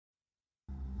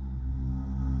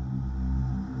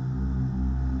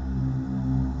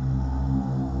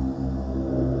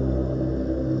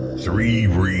3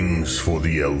 rings for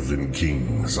the elven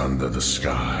kings under the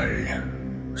sky.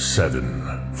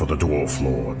 7 for the dwarf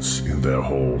lords in their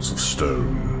halls of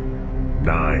stone.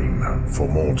 9 for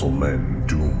mortal men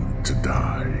doomed to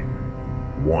die.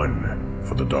 1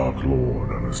 for the Dark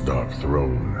Lord on his dark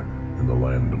throne in the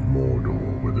land of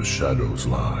Mordor where the shadows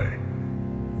lie.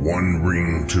 1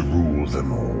 ring to rule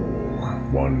them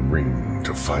all. 1 ring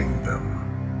to find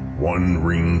them. 1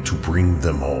 ring to bring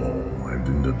them all, and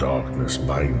in the darkness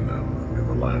bind them in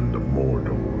the land of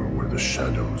Mordor where the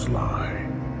shadows lie.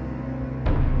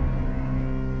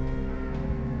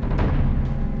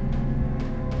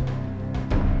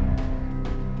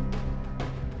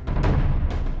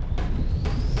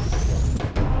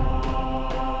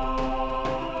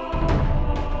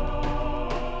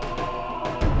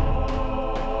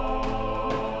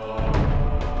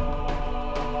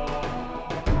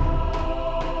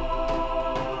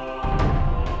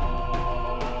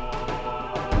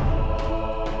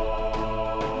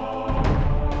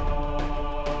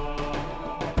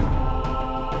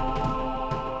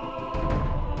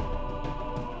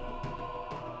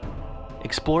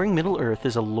 Exploring Middle-earth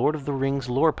is a Lord of the Rings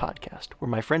lore podcast where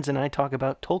my friends and I talk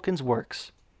about Tolkien's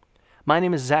works. My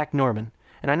name is Zach Norman,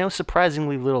 and I know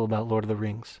surprisingly little about Lord of the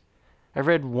Rings. I've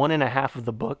read 1.5 of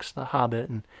the books, The Hobbit,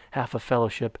 and half of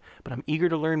Fellowship, but I'm eager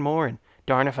to learn more, and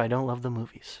darn if I don't love the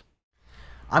movies.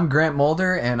 I'm Grant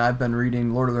Mulder, and I've been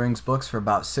reading Lord of the Rings books for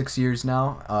about 6 years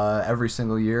now. Every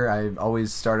single year, I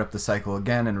always start up the cycle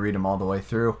again and read them all the way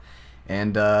through.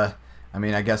 And, I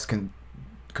guess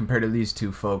compared to these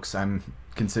two folks, I'm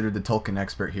considered the Tolkien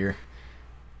expert here.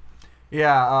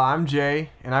 Yeah, I'm Jay,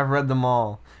 and I've read them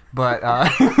all, but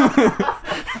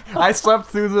I slept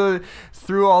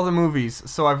through all the movies,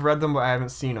 so I've read them, but I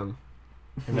haven't seen them,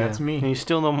 and that's me. And you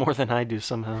still know more than I do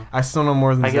somehow. I still know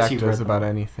more than Zach does about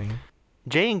anything.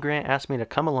 Jay and Grant asked me to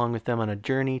come along with them on a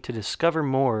journey to discover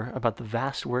more about the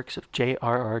vast works of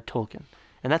J.R.R. Tolkien,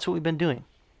 and that's what we've been doing.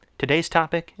 Today's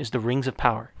topic is the Rings of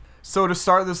Power. So to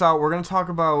start this out, we're going to talk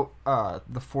about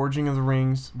the forging of the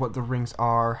rings, what the rings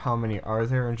are, how many are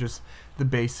there, and just the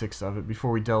basics of it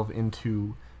before we delve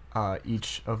into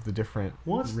each of the different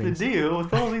What's rings. the deal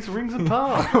with all these rings of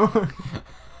power?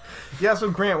 Yeah, so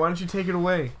Grant, why don't you take it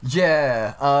away?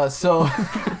 Yeah, so...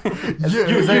 Is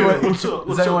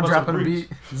anyone dropping a beat?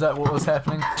 Is that what was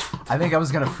happening? I think I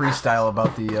was going to freestyle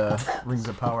about the Rings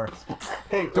of Power.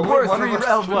 Hey, The word 3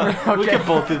 elven... Okay. We can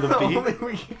both do the beat.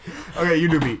 Okay, you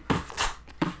do beat.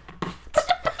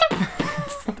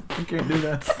 I can't do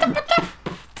that.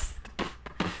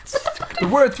 The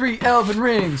word 3 elven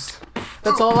rings.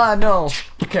 That's all I know.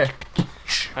 Okay.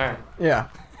 Alright. Yeah.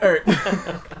 Alright.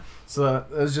 So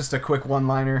that was just a quick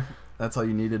one-liner. That's all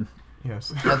you needed.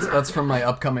 Yes. That's from my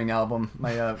upcoming album,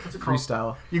 my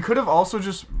freestyle. You could have also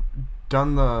just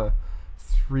done the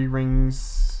 3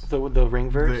 rings... The ring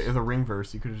verse? The ring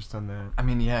verse. You could have just done that. I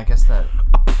mean, yeah, I guess that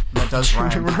does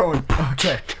rhyme. We're going.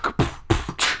 Okay.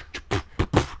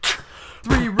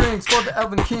 3 rings for the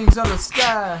elven kings on the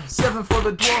sky. 7 for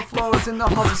the dwarf lords in the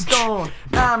halls of stone.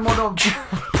 9 mortal...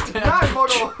 9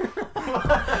 mortal...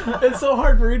 It's so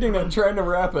hard reading and trying to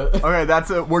rap it. Okay,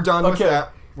 that's it. We're done with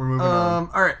that. We're moving on.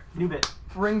 Alright. New bit.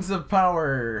 Rings of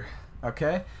power.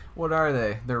 Okay. What are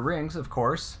they? They're rings, of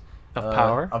course. Of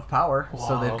power? Of power. Wow.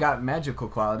 So they've got magical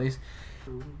qualities.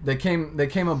 They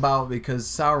came about because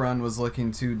Sauron was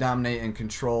looking to dominate and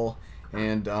control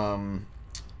and what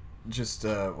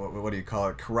do you call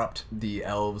it? Corrupt the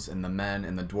elves and the men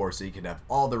and the dwarves so he could have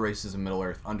all the races of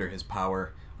Middle-earth under his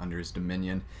power, under his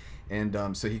dominion.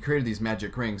 And so he created these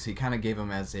magic rings. He kind of gave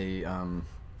them as a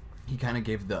he kind of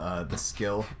gave the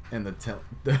skill and the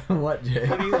what, Jay?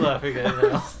 What are you laughing at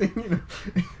now?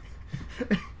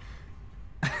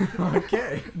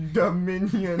 Okay.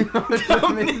 Dominion.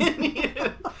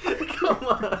 Dominion. Come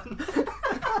on.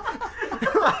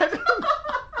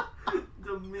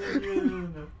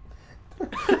 Dominion.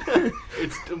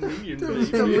 It's Dominion,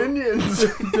 baby. Dominions.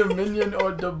 Dominion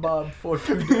or the Bob for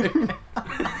today.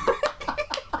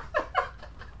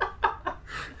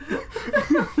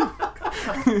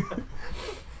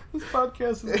 This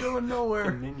podcast is going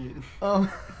nowhere. Dominion.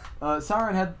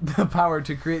 Sauron had the power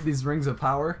to create these rings of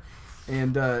power,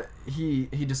 and he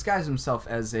disguised himself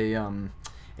as a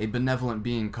benevolent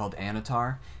being called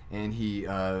Anatar, and he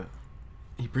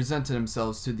presented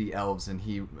himself to the elves, and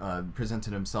he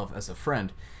presented himself as a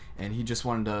friend, and he just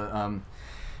wanted to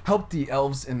help the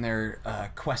elves in their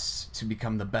quests to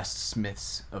become the best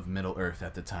smiths of Middle-earth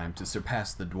at the time, to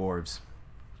surpass the dwarves.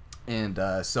 And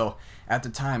so, at the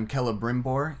time,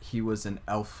 Celebrimbor, he was an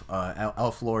elf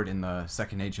lord in the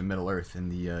Second Age of Middle-earth in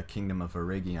the Kingdom of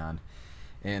Eregion.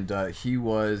 And he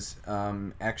was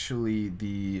actually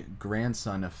the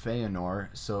grandson of Feanor.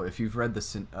 So if you've read the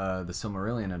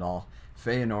Silmarillion at all,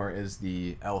 Feanor is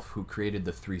the elf who created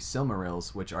the 3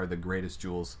 Silmarils, which are the greatest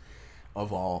jewels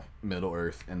of all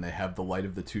Middle-earth, and they have the light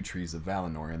of the 2 trees of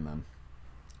Valinor in them.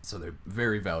 So they're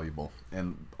very valuable,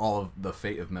 and all of the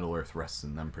fate of Middle-earth rests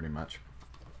in them pretty much.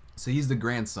 So he's the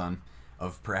grandson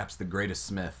of perhaps the greatest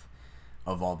smith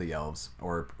of all the elves,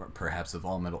 or perhaps of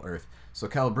all Middle-earth. So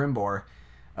Celebrimbor,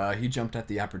 he jumped at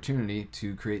the opportunity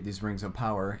to create these rings of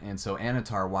power, and so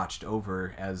Annatar watched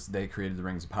over as they created the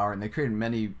rings of power, and they created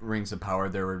many rings of power.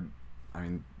 They were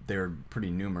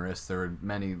pretty numerous. There were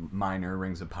many minor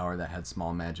rings of power that had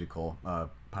small magical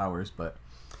powers, but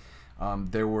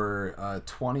there were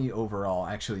 20 overall,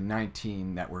 actually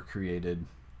 19 that were created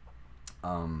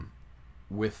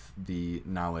with the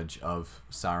knowledge of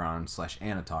Sauron /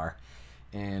 Annatar,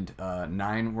 and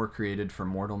 9 were created for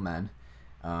mortal men,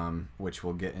 which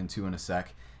we'll get into in a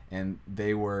sec. And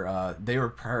they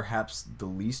were perhaps the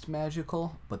least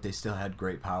magical, but they still had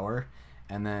great power.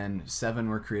 And then 7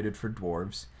 were created for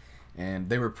dwarves, and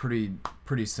they were pretty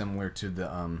similar to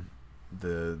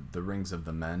the rings of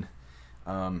the men.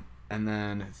 And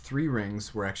then 3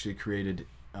 rings were actually created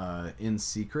in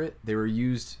secret. They were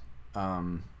used.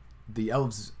 The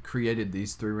elves created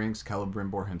these 3 rings,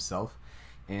 Celebrimbor himself,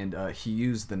 and he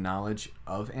used the knowledge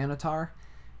of Annatar.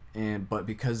 But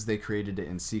because they created it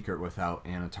in secret without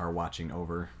Annatar watching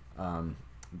over,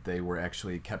 they were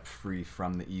actually kept free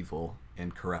from the evil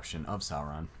and corruption of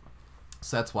Sauron.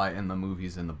 So that's why in the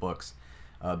movies and the books,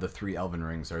 the 3 elven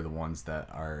rings are the ones that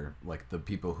are, like, the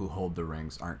people who hold the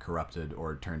rings aren't corrupted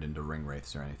or turned into ring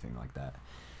wraiths or anything like that.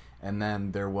 And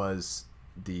then there was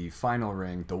the final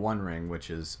ring, the One Ring, which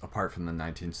is apart from the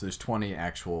 19. So there's 20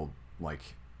 actual,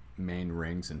 like, main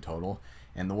rings in total.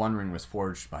 And the One Ring was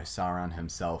forged by Sauron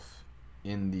himself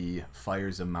in the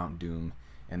fires of Mount Doom,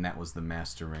 and that was the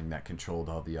Master Ring that controlled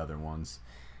all the other ones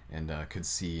and could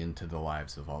see into the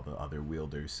lives of all the other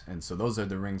wielders. And so those are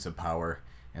the rings of power,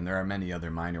 and there are many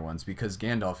other minor ones, because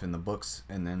Gandalf in the books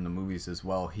and in the movies as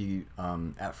well, he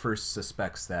at first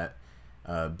suspects that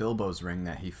Bilbo's ring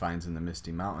that he finds in the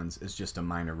Misty Mountains is just a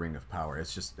minor ring of power.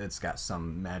 It's got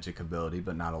some magic ability,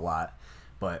 but not a lot.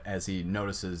 But as he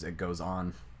notices it goes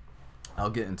on, I'll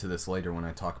get into this later when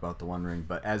I talk about the One Ring,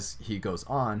 but as he goes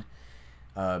on,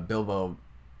 Bilbo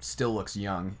still looks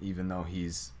young, even though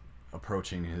he's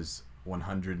approaching his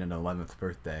 111th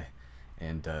birthday,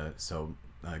 and so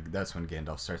that's when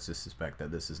Gandalf starts to suspect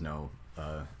that this is no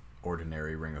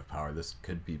ordinary ring of power. This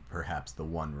could be perhaps the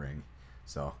One Ring.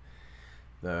 So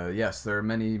yes, there are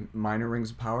many minor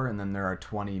rings of power, and then there are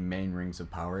 20 main rings of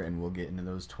power, and we'll get into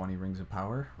those 20 rings of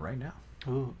power right now.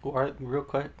 Ooh, real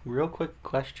quick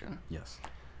question. Yes.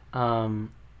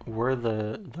 Were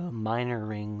the minor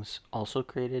rings also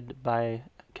created by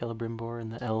Celebrimbor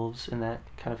and the elves in that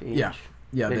kind of age?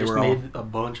 Yeah, they they just were made a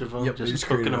bunch of them, Yep, just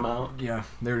cooking them out. Yeah,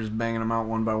 they were just banging them out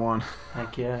one by one.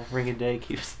 Heck yeah, Ring a Day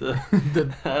keeps the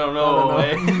I don't know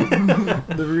away.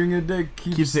 The Ring a Day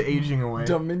keeps the aging away.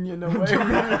 Dominion away.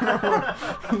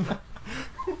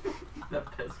 That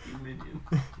pesky minion.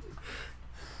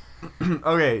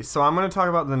 Okay, so I'm going to talk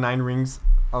about the 9 rings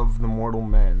of the mortal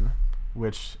men,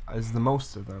 which is the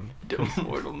most of them.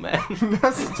 Mortal man.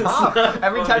 Stop!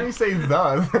 Every time you say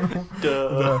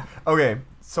the. Okay,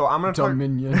 so I'm going to talk...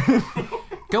 Dominion.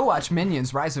 Go watch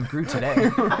Minions: Rise of Gru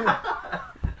today.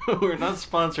 We're not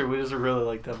sponsored, we just really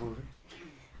like that movie.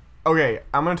 Okay,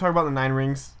 I'm going to talk about the 9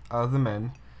 rings of the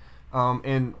men.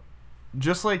 And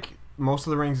just like most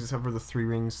of the rings, except for the 3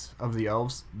 rings of the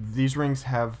elves, these rings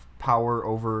have power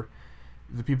over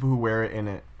the people who wear it, and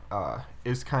it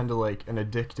is kind of like an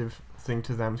addictive thing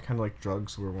to them. It's kind of like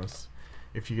drugs, where once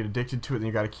if you get addicted to it, then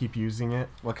you got to keep using it.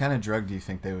 What kind of drug do you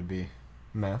think they would be?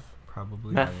 Meth,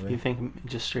 probably. Meth? You think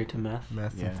just straight to meth?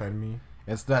 Methamphetamine.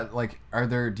 It's that, like,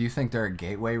 do you think there are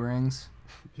gateway rings?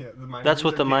 Yeah, that's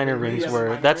what the minor rings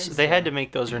were. They had to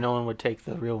make those, or no one would take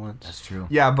the real ones. That's true.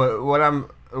 Yeah, but what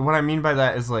I mean by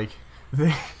that is, like,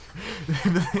 they.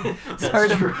 Sorry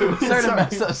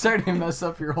to mess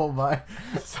up your whole vibe.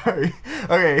 Sorry.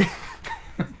 Okay.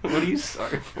 What are you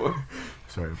sorry for?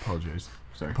 Sorry, apologize.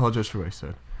 Sorry. Apologize for what I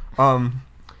said.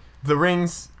 The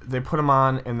rings, they put them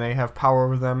on, and they have power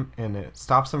over them, and it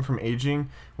stops them from aging.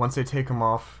 Once they take them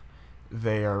off,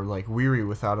 they are, like, weary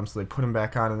without them, so they put them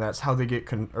back on, and that's how they get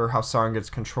how Sauron gets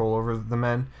control over the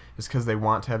men, is because they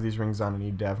want to have these rings on and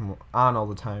need to have them on all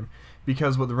the time.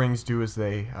 Because what the rings do is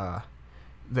they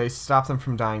stop them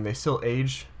from dying. They still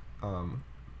age.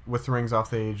 With the rings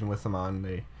off, they age, and with them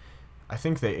on, I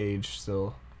think they age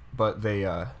still, but they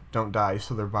don't die,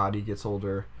 so their body gets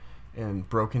older and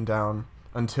broken down.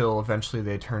 until eventually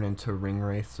they turn into ring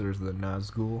wraiths. There's the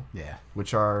Nazgul, Yeah.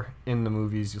 which are in the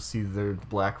movies. You'll see they're the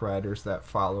Black Riders that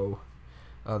follow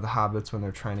the hobbits when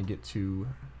they're trying to get to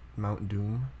Mount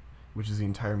Doom, which is the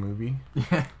entire movie.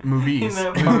 Yeah. Movies. In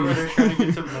that part where they're trying to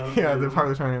get to Mount Yeah, Doom. the part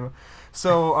they're trying to.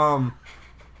 So,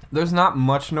 there's not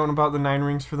much known about the Nine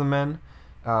Rings for the Men,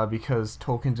 because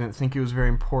Tolkien didn't think it was very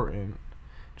important.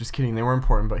 Just kidding, they were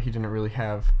important, but he didn't really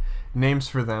have names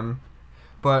for them.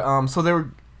 But so there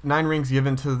were 9 rings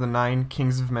given to the 9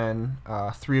 kings of men,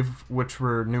 3 of which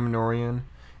were Númenórean,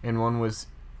 and 1 was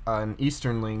an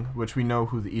Easternling, which we know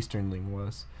who the Easternling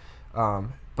was.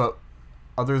 But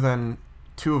other than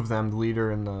 2 of them, the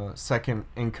leader and the second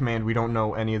in command, we don't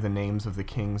know any of the names of the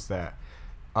kings that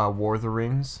wore the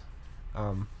rings.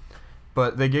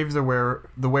 But they gave the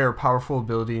wearer powerful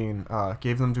ability and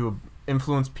gave them to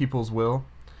influence people's will.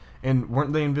 And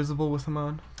weren't they invisible with them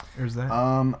on? Or is that?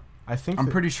 I think I'm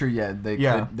pretty sure. Yeah,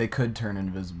 they could turn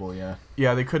invisible. Yeah.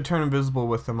 Yeah, they could turn invisible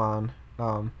with them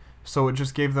on. So it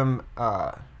just gave them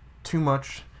too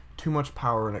much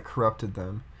power, and it corrupted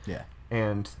them. Yeah.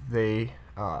 And they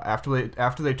after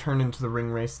they turned into the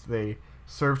ring race, they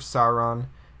served Sauron,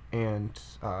 and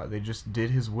they just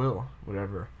did his will,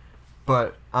 whatever.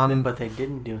 But they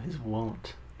didn't do his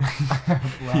won't.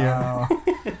 Yeah.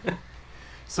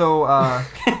 So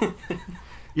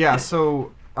yeah,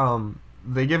 so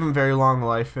they give him very long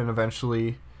life, and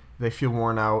eventually they feel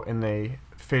worn out and they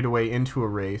fade away into a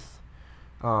wraith.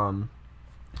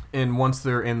 And once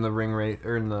they're in the ring wraith,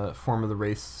 or in the form of the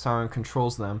wraith, Sauron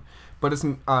controls them. But it's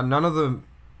none of the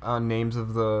names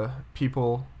of the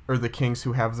people or the kings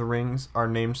who have the rings are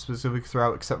named specifically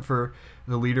throughout, except for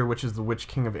the leader, which is the Witch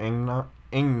King of Ingmar.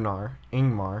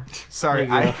 Sorry,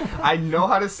 I know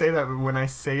how to say that, but when I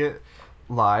say it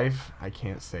live, I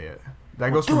can't say it.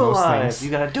 That goes for most things.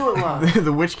 You gotta do it live.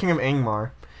 The Witch King of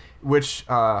Angmar, which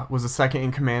was the second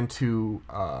in command to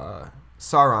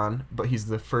Sauron, but he's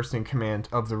the first in command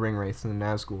of the ring wraiths and the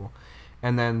Nazgul.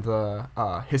 And then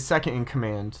his second in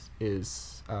command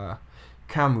is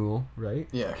Camul, right?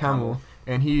 Yeah, Camul.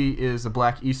 And he is a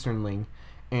Black Easternling,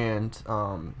 and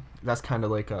that's kind of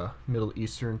like a Middle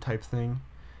Eastern type thing.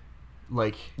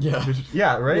 Like,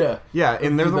 yeah, right? Yeah. Yeah,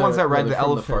 and they're the ones that ride the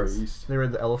from the Far elephants. East. They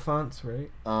ride the elephants, right?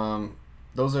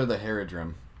 Those are the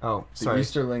Haradrim. Oh, The sorry.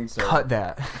 Easterlings are... Cut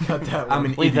that. Cut that one. I'm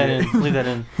an Leave that idiot. in. Leave that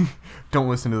in. Don't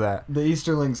listen to that. The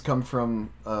Easterlings come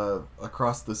from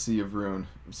across the Sea of Rune.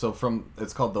 So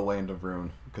it's called the Land of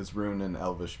Rune, because Rune in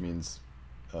Elvish means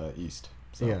east.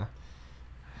 So Yeah.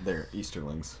 they're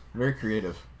Easterlings. Very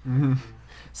creative. Mm-hmm.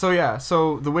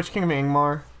 So the Witch King of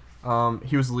Angmar,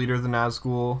 he was the leader of the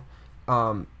Nazgul.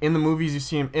 In the movies, you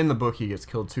see him. In the book, he gets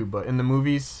killed too. But in the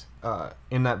movies,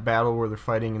 in that battle where they're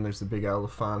fighting and there's the big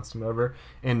elephants and whatever,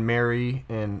 and Mary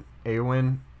and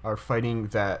Eowyn are fighting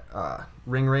that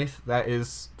ring wraith, that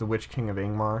is the Witch King of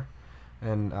Angmar.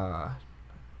 And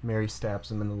Mary stabs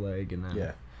him in the leg, and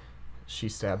then she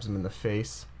stabs him in the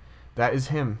face. That is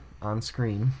him on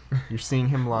screen. You're seeing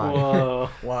him live. Whoa.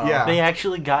 Wow. Yeah. They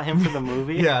actually got him for the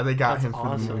movie? Yeah, they got That's him for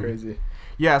awesome. the movie. Crazy.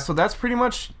 Yeah, so that's pretty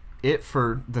much it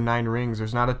for the 9 rings.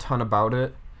 There's not a ton about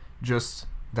it, just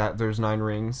that there's 9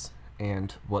 rings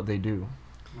and what they do.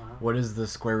 Wow. What is the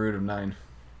square root of 9?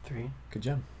 3. Good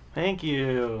job. Thank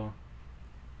you.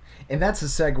 And that's a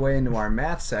segue into our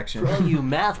math section. For all you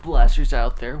math blasters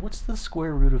out there, what's the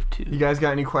square root of 2? You guys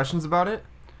got any questions about it?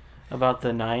 About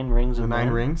the 9 rings The of 9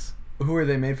 men? rings? Who are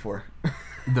they made for?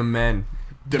 The men.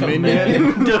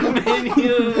 Dominion.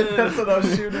 Dominion. That's what I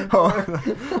was shooting for.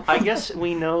 I guess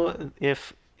we know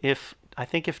if I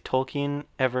think if Tolkien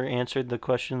ever answered the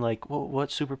question like, what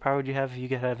superpower would you have if you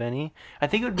could have any? I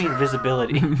think it would be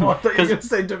invisibility. Oh, I thought you were going to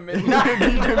say Dominion.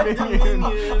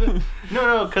 Dominion.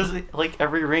 No, because like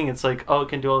every ring, it's like, oh, it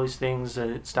can do all these things.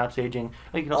 It stops aging.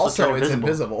 Oh, you can also, turn Also, it's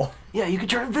invisible. invisible. Yeah, you can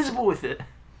turn invisible with it.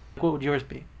 What would yours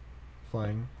be?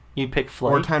 Flying. You pick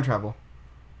flight. Or time travel.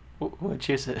 What would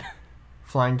choose it?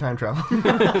 Flying time travel.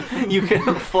 You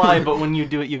can fly, but when you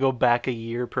do it, you go back a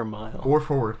year per mile. Or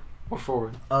forward. Or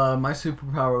forward. My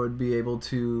superpower would be able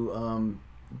to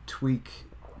tweak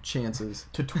chances.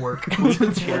 To twerk.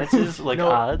 Chances, like No.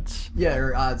 odds. Yeah,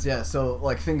 or odds. Yeah. So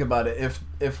like, think about it.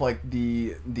 If like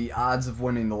the odds of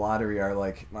winning the lottery are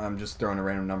like, I'm just throwing a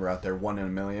random number out there, 1 in a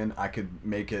million, I could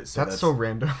make it so That's so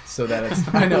random. so that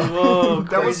it's. I know. Whoa,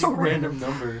 That was crazy so random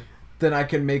number. then I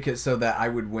can make it so that I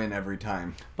would win every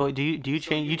time. But do you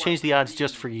change the odds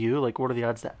just for you? Like, what are the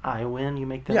odds that I win? You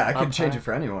make that. Yeah, I can up change high? it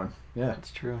for anyone. Yeah,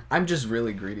 That's true. I'm just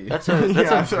really greedy. That's a Yeah, that's a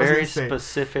what I was very gonna say.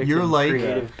 specific You're and like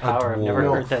creative a power. I've never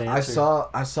dwarf. heard that answer.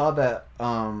 I saw that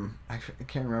I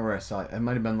can't remember where I saw it. It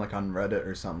might have been like on Reddit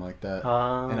or something like that.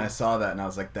 And I saw that and I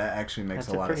was like, that actually makes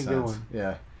That's a a lot of pretty good sense. one.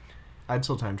 Yeah. I'd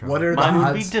still time travel. What are the Mine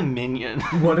would be odds? Dominion.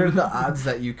 What are the odds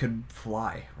that you could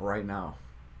fly right now?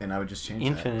 And I would just change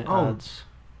Infinite Oh. odds.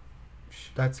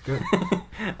 That's good.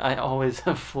 I always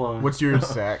have flown. What's yours,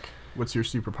 Zach? What's your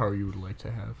superpower you would like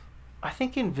to have? I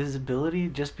think invisibility,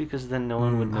 just because then no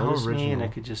one would how notice me and I original.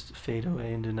 could just fade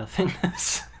away into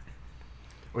nothingness.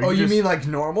 Or that. Oh, you just- mean like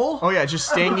normal? Oh yeah, just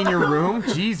staying in your room.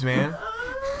 Jeez, man.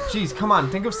 Jeez, come on,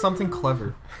 think of something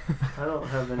clever. I don't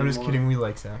have any. I'm just more. kidding. We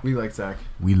like Zach. We like Zach.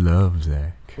 We love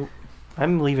Zach.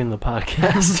 I'm leaving the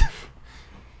podcast.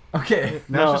 Okay.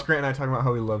 Now No. it's just Grant and I talking about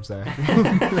how we love Zach.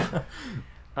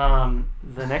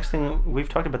 The next thing we've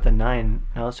talked about the 9.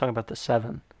 Now let's talk about the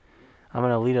 7. I'm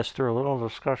gonna lead us through a little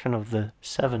discussion of the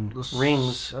 7 The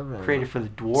rings 7. created for the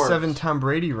dwarves. 7 Tom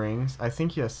Brady rings. I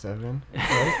think he has 7.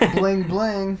 Bling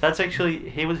bling. That's actually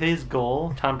his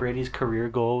goal. Tom Brady's career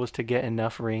goal was to get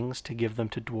enough rings to give them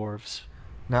to dwarves.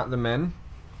 Not the men.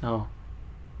 No,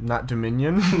 Not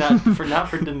Dominion. not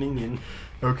for Dominion.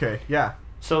 Okay. Yeah.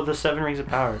 So the 7 rings of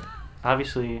power,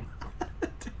 obviously.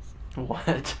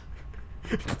 What?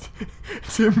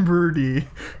 Tim Birday.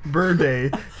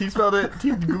 He spelled it.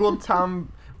 He googled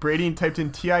Tom Brady and typed in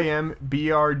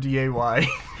TIMBRDAY.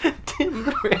 Tim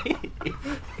Brady.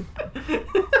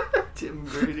 Tim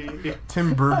Brady.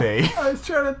 Tim Birday. I was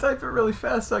trying to type it really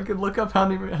fast so I could look up how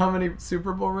many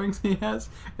Super Bowl rings he has,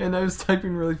 and I was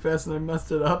typing really fast and I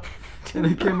messed it up, and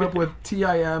it came up with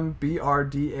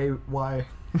TIMBRDAY.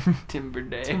 Timber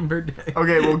Day. Timber Day.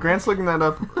 Okay, well, Grant's looking that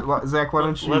up. Zach, why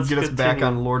don't you Let's get us back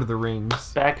continue. on Lord of the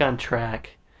Rings? Back on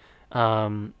track.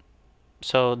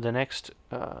 So the next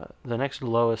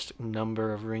lowest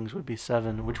number of rings would be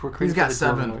 7, which were created He's got for the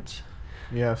 7. Dwarven Lords.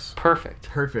 Yes. Perfect.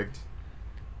 Perfect.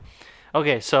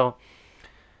 Okay, so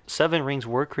 7 rings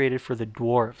were created for the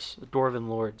dwarves, the Dwarven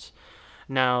Lords.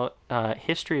 Now,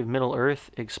 History of Middle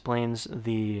Earth explains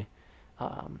the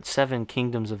 7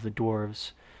 kingdoms of the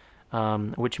dwarves,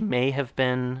 which may have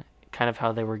been kind of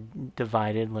how they were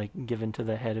divided, like given to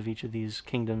the head of each of these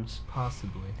kingdoms.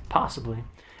 Possibly.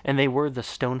 And they were the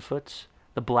Stonefoots,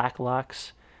 the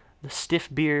Blacklocks, the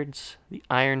Stiffbeards, the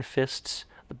Iron Fists,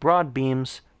 the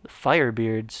Broadbeams, the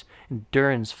Firebeards, and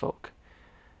Durin's folk.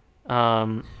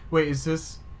 Wait, what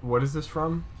is this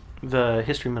from? The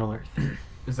History of Middle Earth.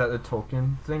 Is that the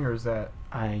Tolkien thing, or is that...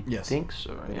 I Yes. think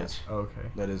so. It Yes. is. Oh, okay.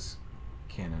 That is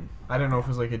canon. I don't know if it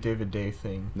was like a David Day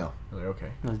thing. No. Like,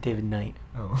 okay. That was David Knight.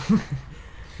 Oh.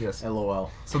 Yes.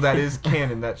 LOL. So that is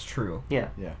canon, that's true. Yeah.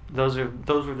 Yeah. Those were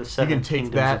the You 7 can take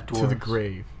kingdoms that of to the dwarves.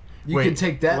 grave. You Wait, can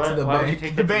take that to the why would you bank.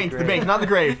 take The that to bank, grave? not the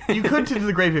grave. You could take it to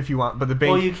the grave if you want, but the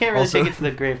bank... Well, you can't really also- take it to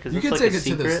the grave because You it's can like take a it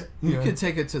to the. secret. You Yeah. could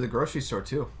take it to the grocery store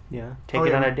too. Yeah. Take Oh, it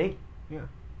yeah. on a date. Yeah.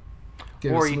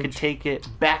 Get a Or you could smooch. take it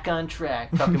back on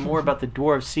track, talking more about the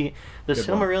dwarves. See, the Good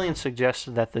one. Silmarillion suggests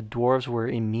that the dwarves were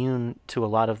immune to a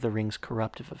lot of the ring's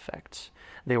corruptive effects.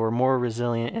 They were more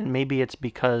resilient, and maybe it's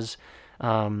because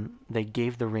they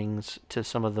gave the rings to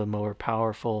some of the more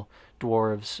powerful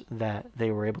dwarves that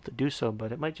they were able to do so,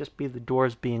 but it might just be the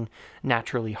dwarves being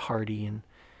naturally hardy and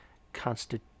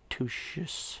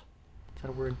constitutious. Is that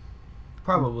a word?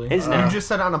 Probably. Is now. You just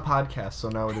said it on a podcast, so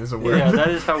now it is a word. Yeah, that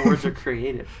is how words are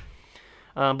created.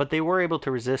 But they were able to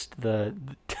resist Dominion.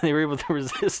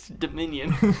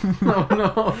 Oh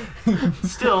no.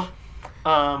 Still,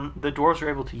 the dwarves were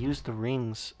able to use the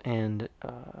rings and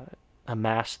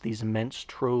amass these immense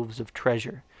troves of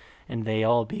treasure, and they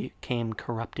all became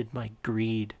corrupted by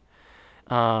greed.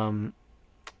 And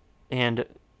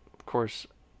of course,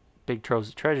 big troves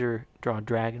of treasure draw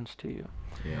dragons to you.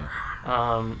 Yeah.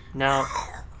 Now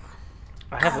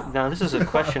this is a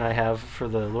question I have for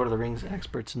the Lord of the Rings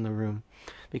experts in the room,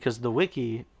 because the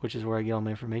wiki, which is where I get all my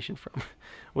information from,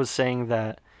 was saying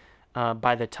that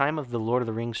by the time of the Lord of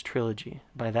the Rings trilogy,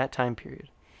 by that time period,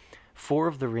 4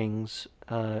 of the rings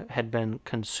had been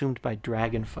consumed by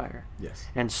dragon fire, Yes.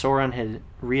 and Sauron had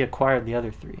reacquired the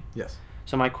other 3. Yes.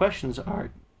 So my questions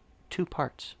are 2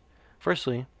 parts.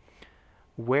 Firstly,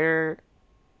 where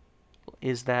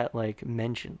is that like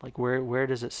mentioned? Like where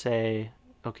does it say,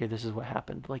 okay, this is what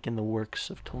happened, like in the works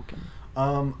of Tolkien?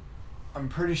 I'm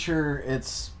pretty sure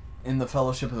it's in the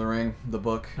Fellowship of the Ring, the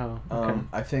book. Oh, okay.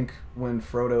 I think when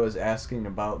Frodo is asking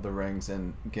about the rings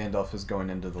and Gandalf is going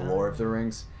into the lore of the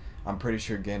rings, I'm pretty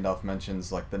sure Gandalf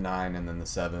mentions like the 9 and then the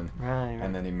 7. Right.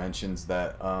 And then he mentions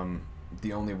that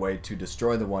the only way to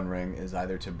destroy the One Ring is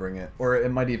either to bring it, or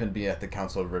it might even be at the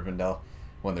Council of Rivendell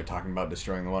when they're talking about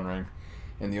destroying the One Ring.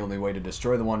 And the only way to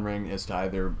destroy the One Ring is to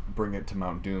either bring it to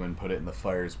Mount Doom and put it in the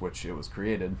fires which it was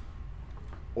created,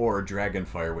 or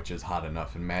Dragonfire, which is hot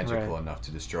enough and magical enough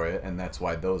to destroy it. And that's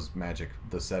why those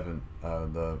the seven,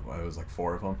 it was like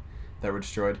 4 of them that were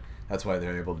destroyed. That's why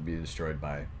they're able to be destroyed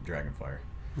by Dragonfire.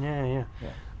 Yeah.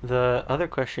 The other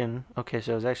question, okay,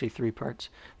 so it was actually 3 parts.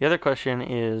 The other question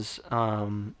is,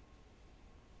 other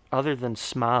than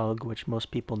Smaug, which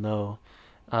most people know,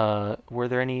 were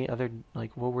there any other,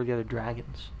 like, what were the other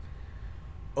dragons?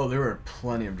 Oh, there were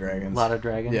plenty of dragons. A lot of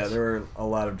dragons? Yeah, there were a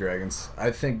lot of dragons.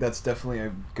 I think that's definitely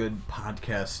a good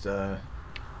podcast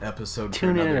episode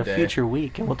Tune for in another a day. future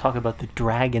week, and we'll talk about the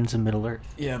dragons of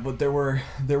Middle-earth. Yeah, but there were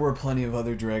plenty of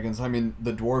other dragons. I mean,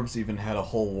 the dwarves even had a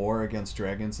whole war against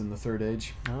dragons in the Third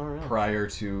Age Oh, really? prior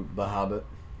to The Hobbit.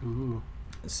 Ooh.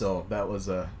 So that was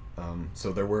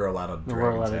so there were a lot of There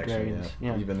dragons, were a lot of actually, dragons,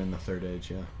 yeah. even in the Third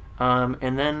Age, yeah.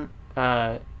 And then,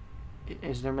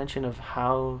 is there mention of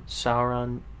how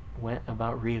Sauron went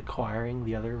about reacquiring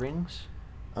the other rings?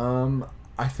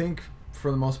 I think for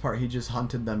the most part he just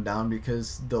hunted them down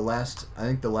because the last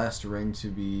ring to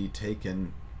be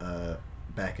taken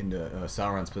back into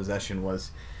Sauron's possession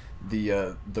was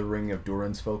the ring of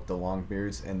Durin's folk, the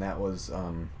Longbeards, and that was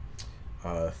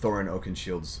Thorin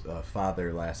Oakenshield's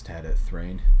father last had it,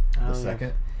 Thrain the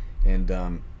second,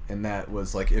 and that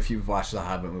was like, if you've watched the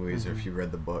Hobbit movies or if you've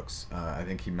read the books, I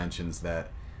think he mentions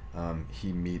that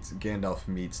Gandalf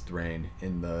meets Thrain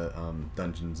in the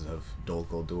dungeons of Dol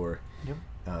Guldur. Yep.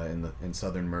 In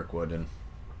southern Mirkwood, and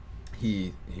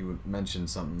he mentioned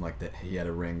something like that he had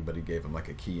a ring, but he gave him like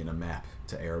a key and a map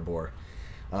to Erebor,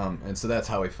 and so that's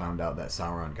how he found out that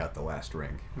Sauron got the last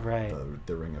ring, Right.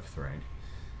 the ring of Thrain.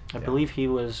 I believe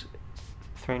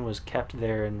Thrain was kept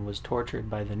there and was tortured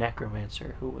by the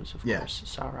necromancer, who was, of course,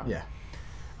 Sauron. Yeah.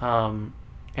 And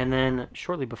then,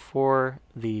 shortly before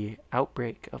the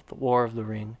outbreak of the War of the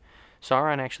Ring,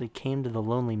 Sauron actually came to the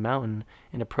Lonely Mountain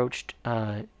and approached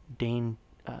Dane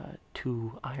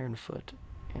to Ironfoot,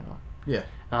 you know. Yeah.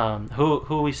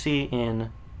 Who we see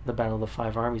in the Battle of the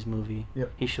Five Armies movie.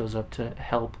 Yep. He shows up to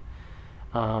help.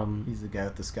 He's the guy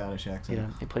with the Scottish accent. Yeah,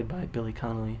 he played by Billy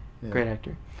Connolly. Yeah. Great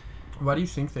actor. Why do you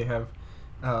think they have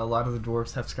a lot of the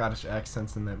dwarves have Scottish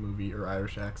accents in that movie, or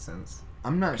Irish accents,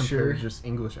 I'm not compared sure. to just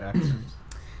English accents?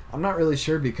 I'm not really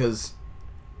sure because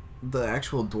the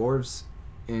actual dwarves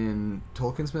in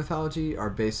Tolkien's mythology are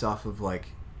based off of like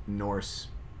Norse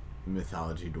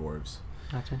mythology dwarves.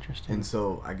 That's interesting. And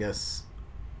so I guess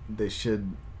they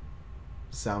should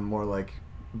sound more like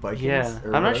Vikings. Yeah,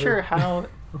 or I'm not whatever. sure how.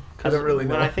 I don't really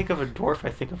know. When I think of a dwarf, I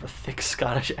think of a thick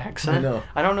Scottish accent. I know.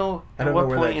 I don't know I at don't what know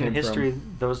where point that in came history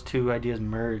from. those two ideas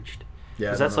merged.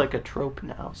 Yeah, I Because don't that's know. like a trope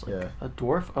now. It's like Yeah. a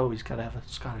dwarf. Oh, he's got to have a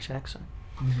Scottish accent.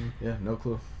 Yeah, no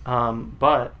clue.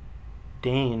 But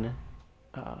Dane,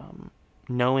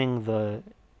 knowing the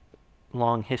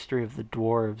long history of the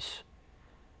dwarves.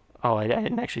 Oh, I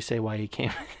didn't actually say why he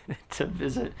came to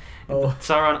visit. Oh.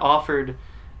 Sauron offered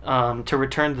to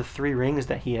return the 3 rings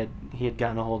that he had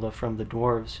gotten a hold of from the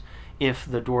dwarves if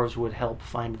the dwarves would help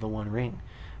find the One Ring.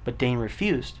 But Dane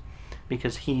refused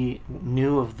because he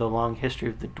knew of the long history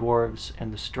of the dwarves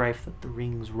and the strife that the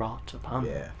rings wrought upon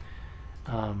them.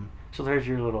 Yeah. So there's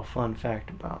your little fun fact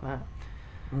about that.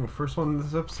 Ooh, first one in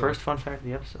this episode. First fun fact of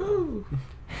the episode.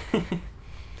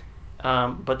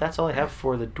 But that's all I have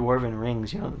for the dwarven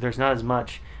rings. You know, there's not as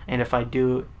much, and if I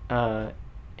do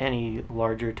any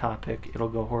larger topic, it'll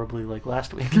go horribly like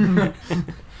last week.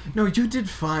 No, you did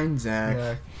fine, Zach.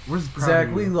 Yeah. We're proud Zach,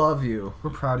 of we you. love you. We're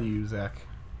proud of you, Zach.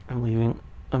 I'm leaving.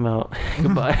 I'm out.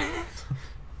 Goodbye.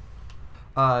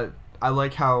 I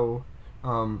like how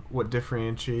what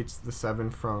differentiates the 7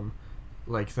 from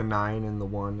like the 9 and the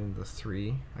 1 and the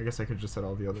 3. I guess I could just said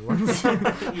all the other ones.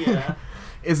 Yeah.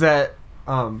 Is that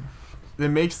it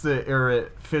makes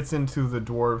it fits into the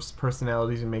dwarves'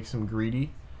 personalities and makes them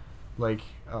greedy, like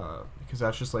because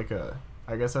that's just like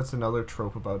I guess that's another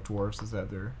trope about dwarves, is that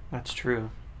they're That's true.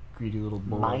 greedy little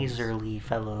boys. Miserly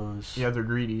fellows. Yeah, they're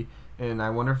greedy, and I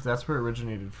wonder if that's where it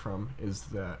originated from. Is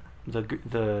that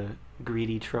The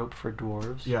greedy trope for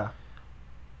dwarves. yeah?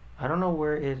 I don't know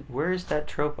where is that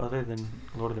trope other than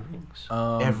Lord of the Rings.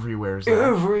 Everywhere is that.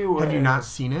 Everywhere. Have you not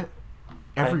seen it?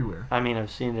 Everywhere. I mean,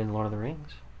 I've seen it in Lord of the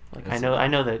Rings. Like It's- I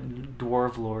know that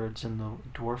dwarf lords in the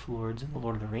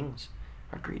Lord of the Rings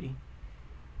are greedy.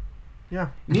 Yeah.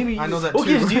 Maybe I know that What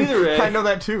too. gives you the right? I know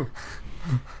that too.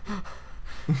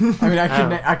 I mean,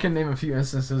 Oh. I can name a few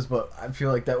instances, but I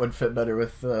feel like that would fit better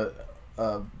with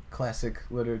classic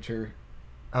literature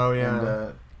Oh yeah.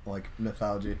 and like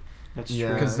mythology. That's Yeah.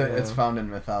 true. Because it's found in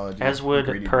mythology. As would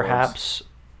Greedy dwarves. perhaps,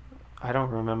 I don't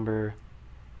remember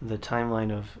the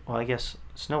timeline of. Well, I guess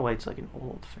Snow White's like an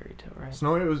old fairy tale, right?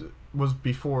 Snow White was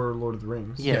before Lord of the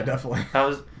Rings. Yeah, definitely. I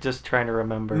was just trying to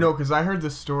remember. No, because I heard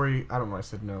this story. I don't know why I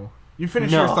said no. You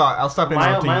finish No. your thought. I'll stop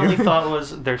interrupting My you. only thought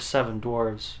was there's 7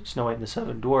 dwarves, Snow White and the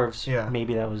 7 dwarves. Yeah.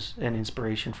 Maybe that was an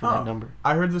inspiration for Oh. that number.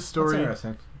 I heard this That's story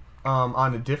interesting.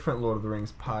 on a different Lord of the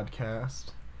Rings podcast.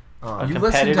 A You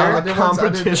listen to competitor? other ones other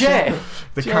than competition. Jay!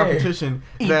 The Jay. competition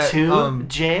that E2,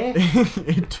 Jay?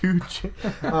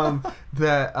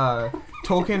 that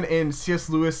Tolkien and C.S.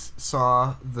 Lewis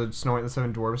saw the Snow White and the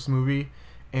Seven Dwarfs movie,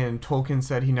 and Tolkien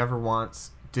said he never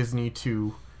wants Disney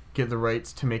to get the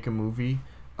rights to make a movie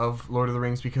of Lord of the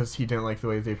Rings because he didn't like the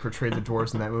way they portrayed the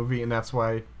dwarves in that movie, and that's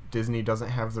why Disney doesn't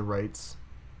have the rights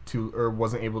to, or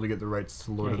wasn't able to get the rights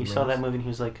to Lord Yeah, of the he Rings. saw that movie and he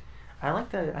was like, I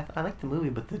like the movie,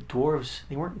 but the dwarves,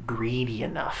 they weren't greedy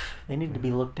enough. They needed to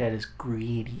be looked at as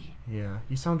greedy. Yeah,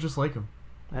 you sound just like him.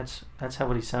 That's how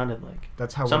what he sounded like.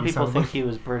 That's how Some he people sounded think like. he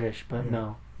was British, but Yeah.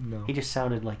 no. No, He just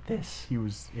sounded like this. he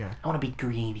was. Yeah, I want to be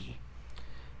greedy.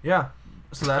 yeah.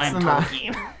 So that's I'm the 9.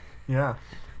 Tolkien. Yeah,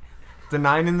 the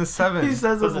 9 and the 7. He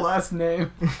says his last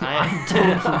name. I'm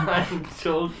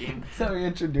Tolkien. That's how he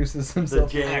introduces The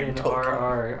himself. J I'm and Tolkien.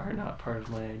 RR are not part of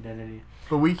my identity.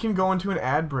 But we can go into an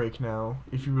ad break now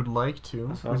if you would like to.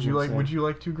 That's what I was Would you gonna like? say. Would you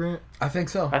like to, Grant? I think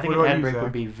so. I think What an about ad you, break Zach?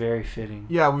 would be very fitting.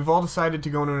 Yeah, we've all decided to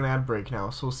go into an ad break now,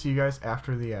 so we'll see you guys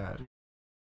after the ad.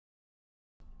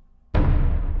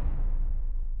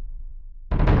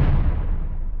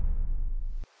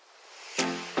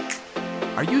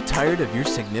 Are you tired of your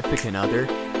significant other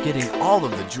getting all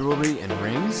of the jewelry and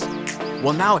rings?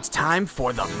 Well, now it's time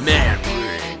for the Man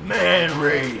Ring. Man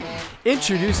ring.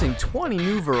 Introducing 20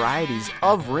 new varieties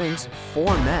of rings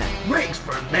for men, Rings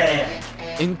for men.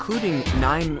 including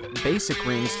 9 basic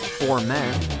rings for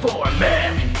men, For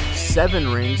men.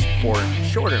 7 rings for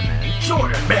shorter men,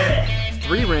 Shorter men.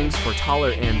 3 rings for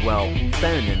taller and, well,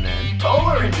 feminine men,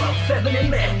 Taller and well feminine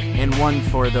men. and 1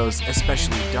 for those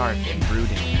especially dark and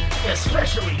brooding men.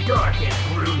 Especially dark and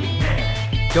brooding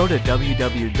men. Go to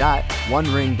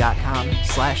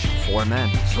www.onering.com/4men.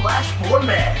 /for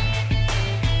men.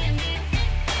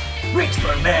 Rings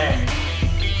for men.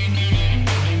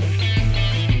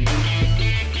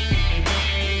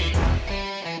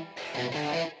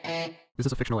 This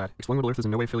is a fictional ad. Exploring Middle Earth is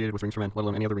in no way affiliated with Rings for Men, let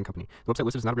alone any other ring company. The website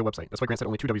listed is not a real website. That's why Grant said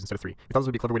only 2 W's instead of 3. We thought this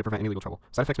would be a clever way to prevent any legal trouble.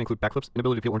 Side effects may include backflips,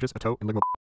 inability to peel oranges, a toe, and ligament.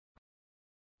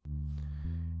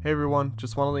 Hey everyone,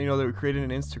 just want to let you know that we created an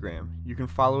Instagram. You can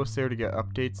follow us there to get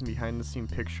updates and behind-the-scene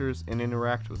pictures and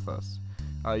interact with us.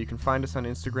 You can find us on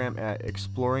Instagram at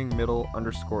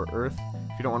exploringmiddle_earth.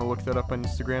 If you don't want to look that up on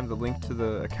Instagram, the link to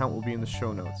the account will be in the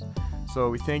show notes.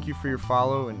 So we thank you for your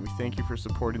follow and we thank you for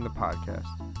supporting the podcast.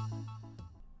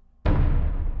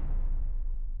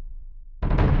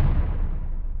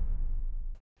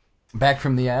 Back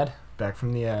from the ad. Back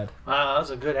from the ad. Wow, that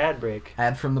was a good ad break.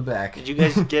 Ad from the back. Did you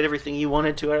guys get everything you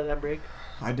wanted to out of that break?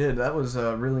 I did. That was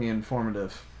really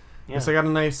informative. Yeah. Yes, I got a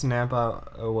nice nap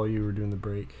out while you were doing the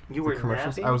break. You The were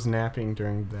commercials. napping? I was napping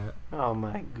during that. Oh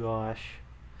my gosh.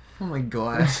 Oh my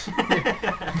gosh.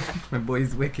 My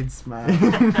boy's wicked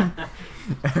smile.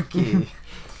 Okay.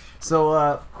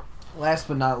 So, last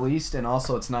but not least, and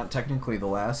also it's not technically the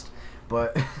last,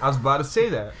 but I was about to say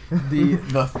that.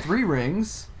 the 3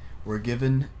 rings were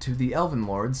given to the Elven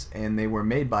Lords, and they were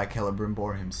made by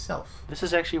Celebrimbor himself. This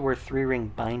is actually where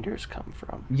 3-ring binders come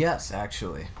from. Yes,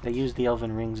 actually. They use the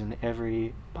elven rings in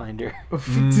every binder.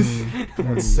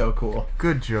 That's so cool.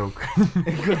 Good joke.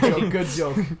 Good joke, good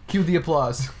joke. Cue the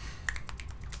applause.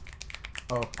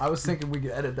 Oh, I was thinking we could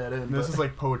edit that in. This but- is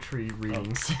like poetry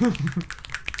readings.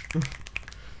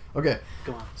 Okay,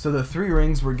 Go on. so the 3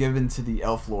 rings were given to the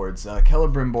Elf Lords.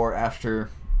 Celebrimbor,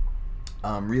 after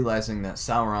realizing that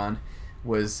Sauron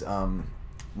was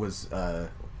I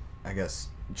guess,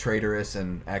 traitorous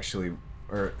and actually,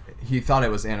 or he thought it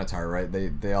was Anatar, right?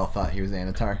 They all thought he was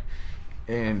Anatar.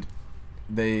 And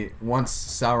once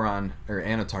Sauron, or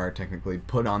Anatar technically,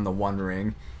 put on the One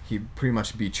Ring, he pretty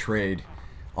much betrayed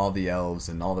all the elves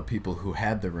and all the people who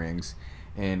had the rings,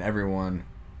 and everyone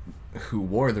who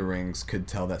wore the rings could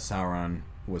tell that Sauron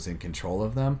was in control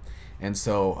of them. And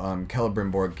so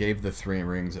Celebrimbor gave the 3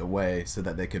 rings away so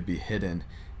that they could be hidden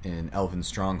in elven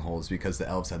strongholds, because the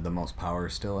elves had the most power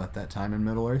still at that time in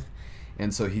Middle-earth.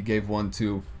 And so he gave one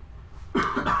to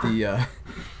the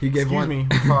he gave Excuse one me,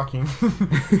 I'm talking.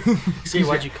 See,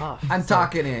 why'd you cough? I'm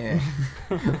talking it.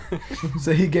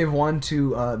 So he gave one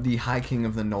to the High King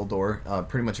of the Noldor,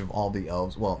 pretty much of all the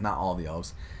elves. Well, not all the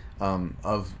elves,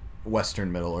 of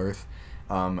Western Middle Earth,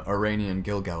 Iranian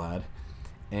Gil-galad,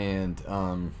 and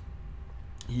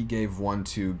he gave one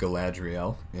to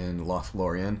Galadriel in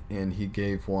Lothlorien, and he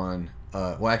gave one.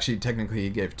 Well, actually, technically, he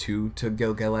gave two to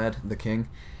Gil-galad, the king.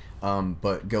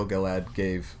 But Gil-galad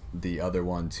gave the other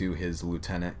one to his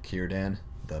lieutenant Círdan,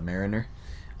 the mariner.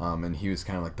 And he was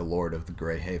kind of like the lord of the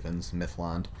Grey Havens,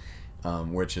 Mythland,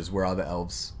 which is where all the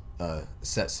elves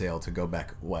set sail to go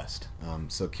back west.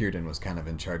 So Círdan was kind of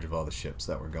in charge of all the ships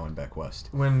that were going back west.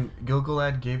 When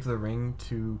Gil-galad gave the ring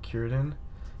to Círdan,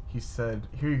 he said,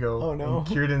 "Here you go." Oh, no. And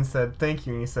Círdan said, "Thank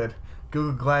you," and he said,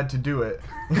 "Gil, glad to do it."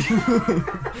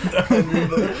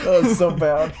 That was so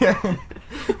bad.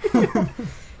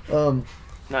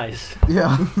 Nice.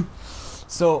 Yeah.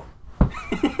 So,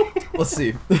 let's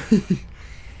see.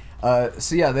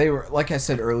 So yeah, they were, like I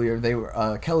said earlier, they were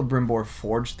Celebrimbor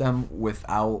forged them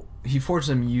without. He forged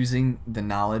them using the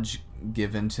knowledge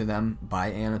given to them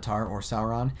by Annatar or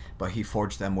Sauron, but he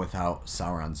forged them without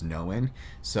Sauron's knowing.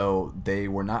 So they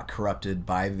were not corrupted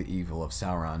by the evil of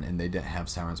Sauron, and they didn't have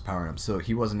Sauron's power in them. So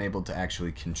he wasn't able to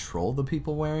actually control the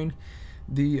people wearing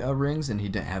the rings, and he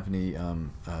didn't have any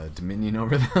dominion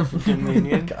over them.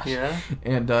 Dominion, Gosh. yeah.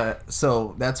 And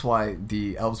so that's why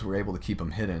the elves were able to keep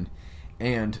them hidden,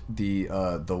 and the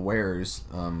wearers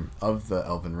of the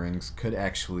elven rings could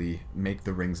actually make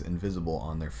the rings invisible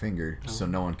on their finger, so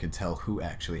no one could tell who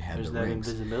actually had There's the that rings.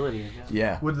 invisibility.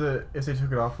 Yeah. If they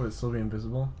took it off, would it still be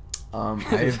invisible? I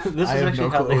This have, is I have actually no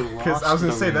how they clue. lost. Because I was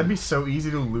gonna the say that'd be ring. so easy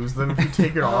to lose them if you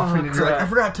take it off and you're like, crap. I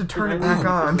forgot to turn it back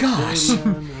on. Gosh.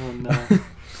 Oh,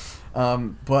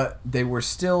 no. But they were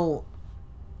still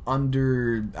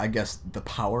under, I guess, the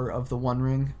power of the One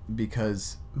Ring,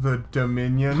 because The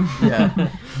Dominion.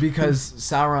 because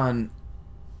Sauron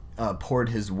poured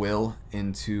his will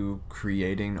into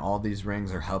creating all these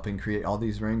rings, or helping create all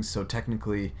these rings. So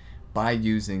technically, by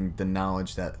using the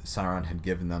knowledge that Sauron had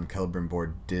given them,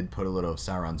 Celebrimbor did put a little of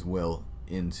Sauron's will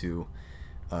into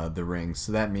the rings.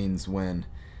 So that means when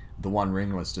the One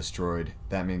Ring was destroyed,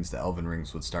 that means the Elven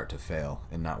rings would start to fail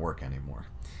and not work anymore,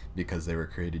 because they were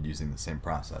created using the same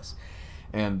process.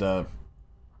 And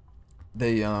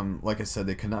they, like I said,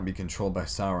 they could not be controlled by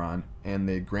Sauron, and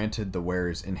they granted the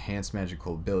wearers enhanced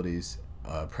magical abilities,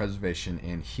 preservation,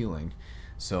 and healing.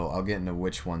 So I'll get into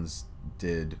which ones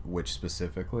did which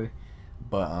specifically,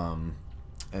 but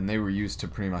and they were used to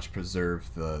pretty much preserve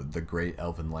the great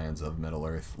elven lands of Middle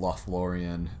Earth: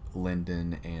 Lothlorien,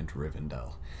 Lindon, and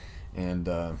Rivendell. And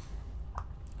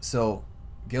so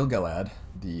Gil-galad,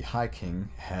 the High King,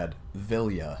 had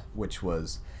Vilya, which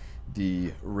was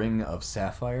the Ring of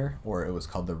Sapphire, or it was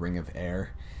called the Ring of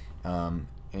Air.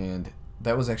 And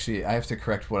that was actually, I have to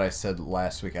correct what I said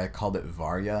last week. I called it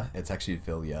Varya. It's actually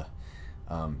Vilya.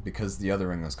 Because the other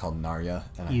ring was called Narya.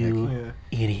 And I think, You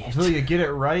idiot. Until you get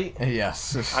it right.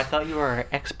 yes. I thought you were an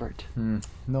expert.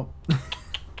 Nope.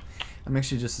 I'm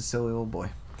actually just a silly little boy.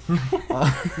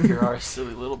 You're our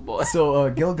silly little boy. So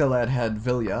Gil-galad had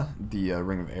Vilya, the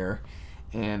Ring of Air,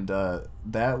 and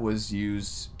that was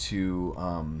used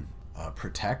to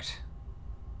protect,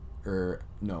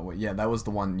 that was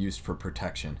the one used for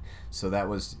protection. So that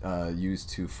was used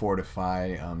to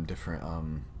fortify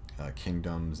different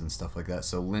kingdoms and stuff like that.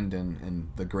 So Lindon and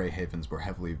the Grey Havens were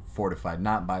heavily fortified,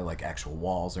 not by like actual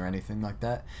walls or anything like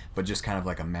that, but just kind of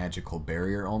like a magical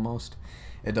barrier almost.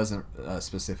 It doesn't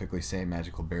specifically say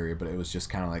magical barrier, but it was just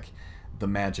kind of like the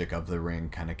magic of the ring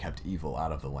kind of kept evil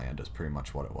out of the land, is pretty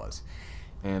much what it was.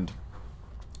 And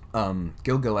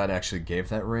Gil-galad actually gave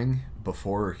that ring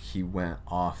before he went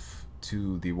off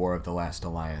to the War of the Last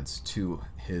Alliance to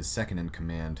his second in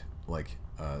command, like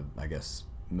I guess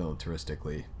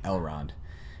militaristically, Elrond.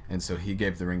 And so he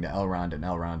gave the ring to Elrond, and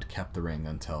Elrond kept the ring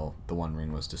until the One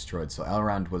Ring was destroyed. So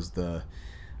Elrond was the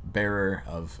bearer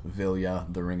of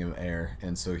Vilya, the Ring of Air,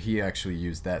 and so he actually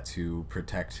used that to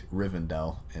protect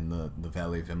Rivendell in the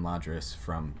Valley of Imladris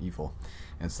from evil.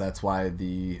 And so that's why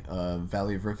the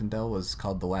Valley of Rivendell was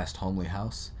called the Last Homely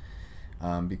House,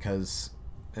 because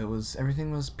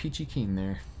everything was peachy keen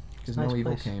there, because no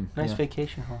evil came. Nice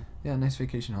vacation home. Yeah, nice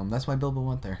vacation home. That's why Bilbo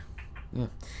went there. Yeah.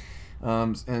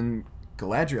 And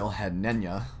Galadriel had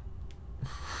Nenya.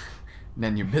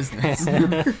 Nenya business.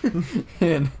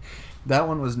 And that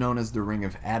one was known as the Ring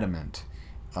of Adamant,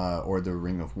 or the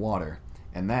Ring of Water.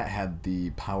 And that had the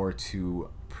power to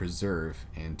preserve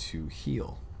and to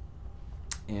heal.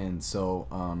 And so,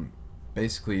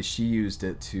 basically, she used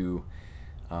it to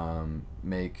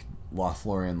make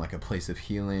Lothlorien like a place of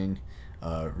healing,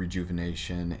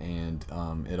 rejuvenation, and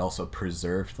it also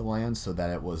preserved the land so that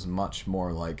it was much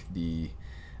more like the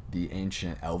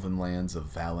ancient elven lands of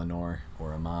Valinor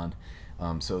or Aman.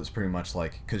 So it was pretty much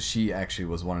like, because she actually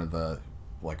was one of the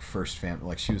like first family,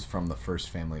 like she was from the first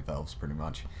family of elves, pretty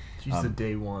much. She's the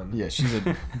day one. Yeah, she's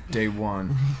a day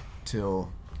one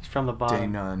till She's from the day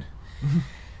bottom. none.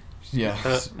 Yeah, she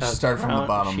started from the Ground-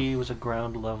 bottom. She was a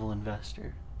ground level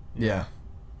investor. Yeah,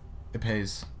 it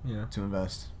pays Yeah. to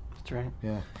invest. That's right.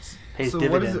 Yeah. Pays So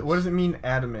dividends. what does it mean?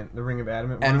 Adamant, the ring of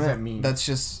adamant. What does that mean? That's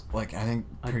just like I think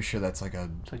pretty sure that's like a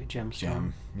It's like a gemstone.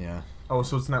 gem. Yeah. Oh,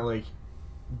 so it's not like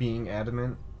being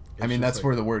adamant. I mean It's that's just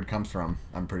where the word comes from.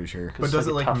 I'm pretty sure. 'Cause But it's does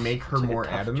it like like a tough- make her it's like a more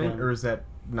tough adamant, gem. or is that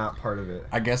not part of it?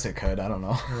 I guess it could. I don't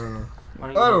know. Why I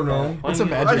you don't look know. at it? Why It's you a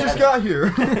look magic- I at just it? got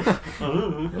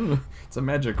here. It's a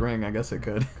magic ring. I guess it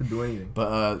could. Could do anything.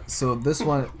 But so this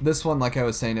one, like I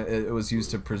was saying, it was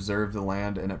used to preserve the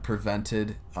land, and it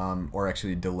prevented, or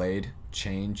actually delayed,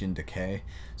 change and decay.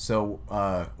 So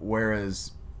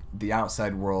whereas the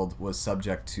outside world was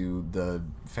subject to the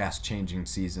fast changing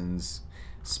seasons,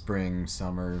 spring,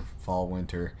 summer, fall,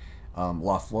 winter,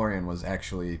 Lothlorien was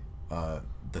actually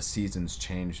the seasons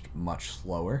changed much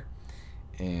slower,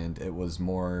 and it was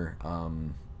more.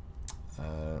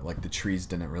 Like the trees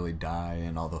didn't really die,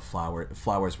 and all the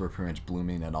flowers were pretty much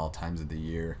blooming at all times of the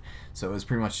year. So it was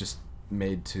pretty much just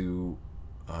made to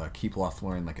keep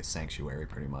Lothlorien like a sanctuary,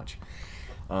 pretty much.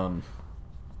 And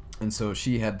so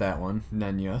she had that one,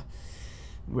 Nenya,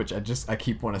 which I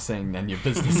keep wanting to saying Nenya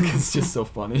business because it's just so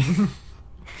funny.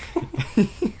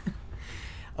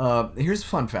 Here's a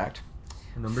fun fact.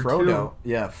 Number Frodo,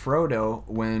 Frodo,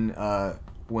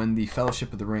 when the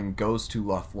Fellowship of the Ring goes to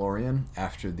Lothlorien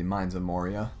after the Mines of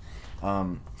Moria,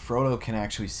 Frodo can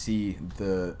actually see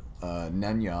the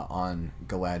Nenya on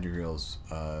Galadriel's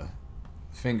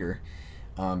finger,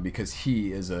 because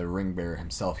he is a ring bearer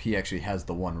himself. He actually has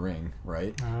the one ring,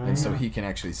 right? And so he can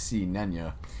actually see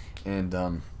Nenya, and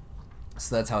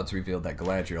so that's how it's revealed that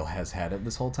Galadriel has had it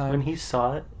this whole time. When he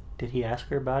saw it, did he ask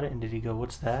her about it, and did he go,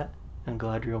 "What's that?" And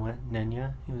Galadriel went,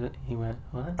 "Nenya." He went,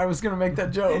 "What?" I was gonna make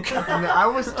that joke. And I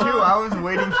was too. I was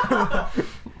waiting for.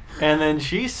 And then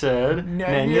she said,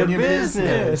 "Nenya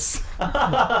business."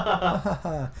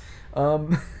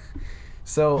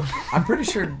 So I'm pretty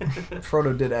sure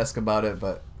Frodo did ask about it,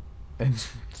 but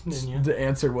Nenya. the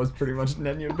answer was pretty much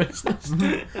Nenya business.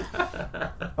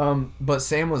 But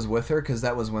Sam was with her because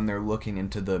that was when they're looking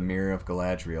into the Mirror of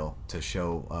Galadriel to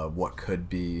show what could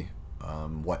be,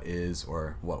 what is,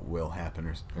 or what will happen,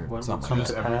 or What something will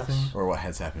like come that. to pass. everything. Or what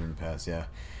has happened in the past, yeah.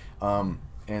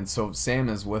 And so Sam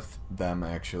is with them,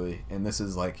 actually, and this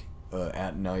is like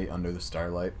at night under the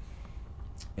starlight,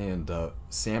 and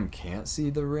Sam can't see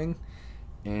the ring,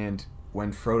 and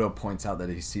when Frodo points out that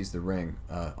he sees the ring,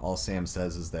 all Sam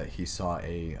says is that he saw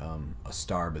a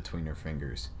star between her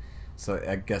fingers. So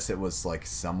I guess it was like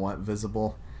somewhat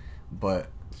visible, but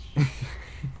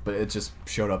but it just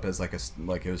showed up as like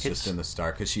it was just in the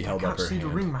star because she held up her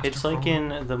hand. It's like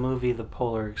in the movie The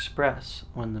Polar Express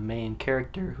when the main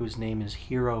character, whose name is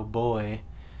Hero Boy,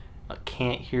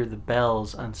 can't hear the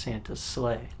bells on Santa's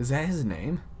sleigh. Is that his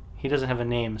name? He doesn't have a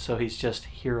name, so he's just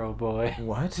Hero Boy.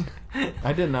 What?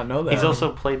 I did not know that. He's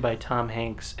also played by Tom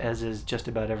Hanks, as is just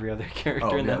about every other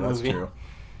character in that that's movie. true.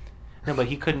 No, but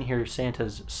he couldn't hear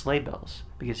Santa's sleigh bells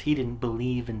because he didn't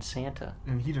believe in Santa.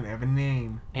 And he didn't have a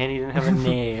name. And he didn't have a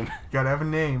name. Gotta have a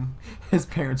name. His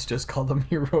parents just called him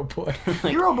Hero Boy. Like,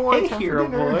 Hero Boy, Hey, time for Hero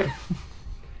dinner." Boy.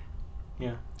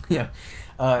 Yeah. Yeah.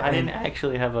 I didn't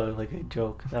actually have a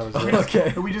joke. That was it.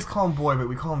 Okay. We just call him Boy, but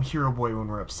we call him Hero Boy when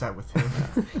we're upset with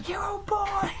him. Hero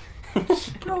Boy!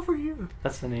 Get over here.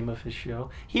 That's the name of his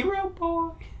show. Hero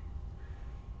Boy.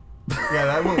 Yeah,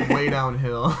 that went way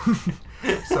downhill.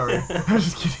 Sorry. I'm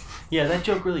just kidding. Yeah, that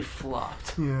joke really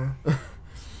flopped. Yeah.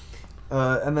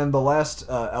 And then the last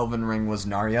elven ring was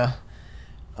Narya.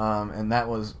 And that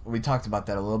was, we talked about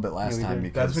that a little bit last Yeah, we time did.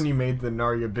 because That's when you made the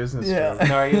Narya business yeah, joke.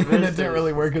 Narya and it business. didn't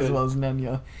really work as Good. well as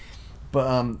Nenya.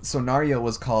 But so Narya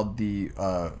was called the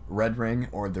red ring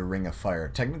or the ring of fire.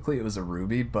 Technically, it was a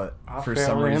ruby, but I for fell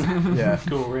some in reason, yeah.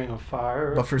 to a ring of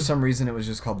fire. But for some reason, it was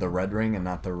just called the red ring and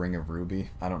not the ring of ruby.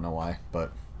 I don't know why,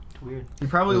 but It's weird. You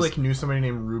probably Was- like knew somebody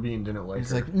named Ruby and didn't like he's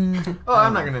her. like, Oh,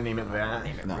 I'm not gonna name it that.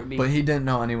 Name it no. Ruby. But he didn't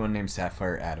know anyone named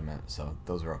Sapphire Adamant, so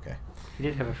those are okay. He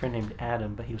did have a friend named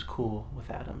Adam, but he was cool with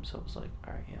Adam, so it was like,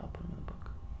 all right, yeah, I'll put him in the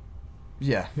book.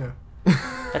 Yeah. Yeah.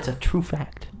 That's a true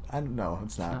fact. I don't know.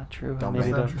 It's not. Not true. Don't Maybe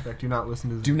make That's the- not true fact. Do not listen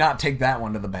to this. Do not take that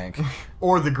one to the bank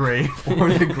Or the grave. or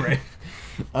the grave.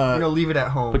 Leave it at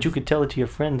home. But you could tell it to your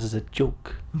friends as a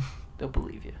joke. They'll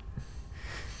believe you.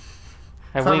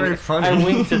 It's not very funny. I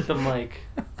winked at the mic.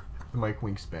 The mic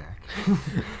winks back.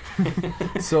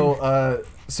 So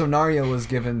Narya was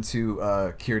given to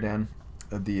Círdan,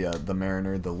 the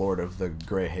mariner, the lord of the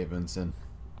Grey Havens, and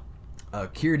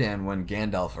Círdan, when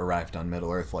Gandalf arrived on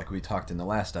Middle-earth, like we talked in the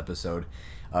last episode,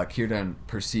 Círdan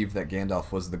perceived that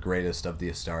Gandalf was the greatest of the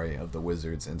Astari, of the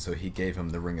wizards, and so he gave him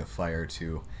the Ring of Fire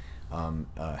to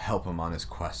help him on his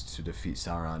quest to defeat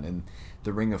Sauron. And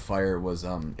the Ring of Fire was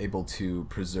able to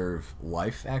preserve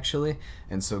life, actually,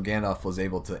 and so Gandalf was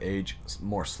able to age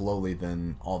more slowly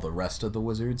than all the rest of the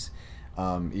wizards,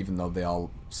 even though they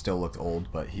all still looked old,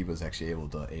 but he was actually able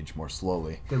to age more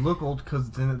slowly. They look old because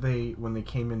didn't they, when they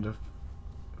came into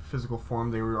physical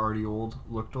form, they were already old,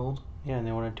 looked old? Yeah, and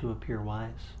they wanted to appear wise.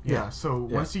 Yeah, so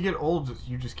Yeah. once you get old,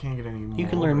 you just can't get any more. You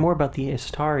can learn more about the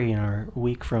Istari in our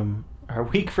week from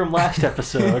last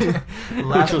episode,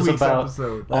 Last which was week's about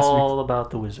episode. all about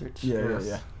the wizards.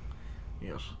 Yes. 2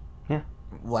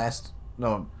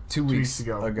 weeks weeks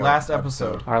ago. ago. Last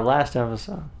episode. Our last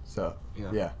episode. So,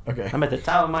 Yeah. yeah, okay. I'm at the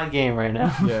top of my game right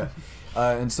now. Yeah.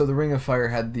 And so the Ring of Fire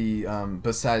had the,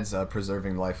 besides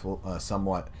preserving life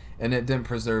somewhat, and it didn't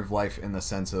preserve life in the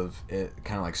sense of it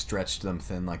kind of like stretched them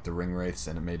thin like the ring wraiths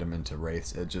and it made them into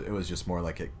wraiths. It was just more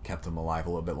like it kept them alive a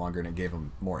little bit longer and it gave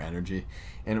them more energy.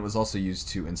 And it was also used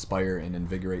to inspire and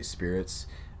invigorate spirits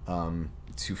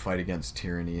to fight against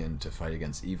tyranny and to fight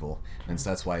against evil. And so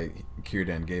that's why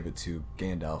Círdan gave it to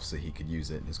Gandalf so he could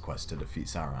use it in his quest to defeat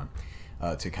Sauron,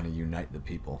 to kind of unite the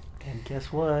people. And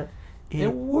guess what?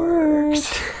 It worked.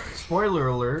 Spoiler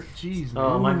alert. Jeez.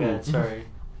 Oh my man. god, sorry.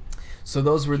 So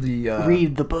those were the...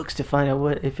 Read the books to find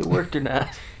out if it worked or not.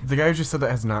 The guy who just said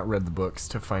that has not read the books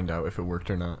to find out if it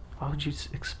worked or not. Why would you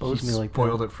expose He me like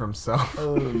spoiled that? it for himself.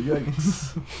 Oh,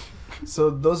 yikes. So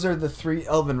those are the 3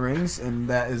 elven rings, and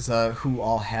that is who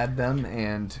all had them,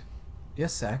 and...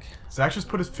 Yes, Zach? Zach just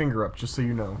put his finger up, just so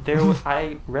you know.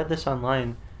 I read this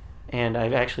online, and I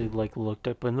actually looked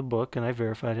up in the book, and I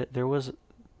verified it. They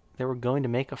were going to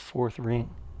make a 4th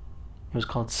ring. It was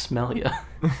called Smelia.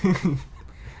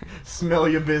 Smell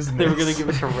your business. They were going to give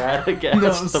it to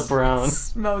Radagast the Brown.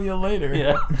 Smell you later.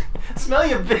 Yeah. Smell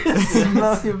your business.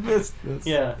 Smell your business.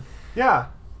 Yeah. Yeah.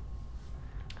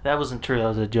 That wasn't true. That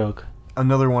was a joke.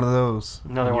 Another one of those.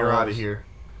 Another And one You're of out those. of here.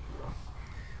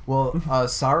 Well,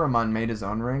 Saruman made his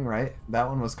own ring, right? That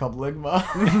one was called Ligma.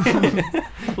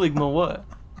 Ligma what?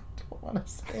 Don't want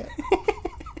to say it.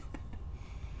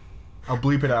 I'll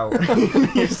bleep it out.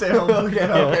 You say I'll bleep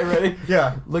it out. Okay, ready?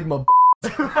 Yeah. Ligma.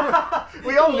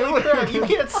 We all knew it. You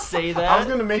can't say that. I was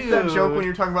gonna make that joke when dude.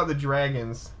 you're talking about the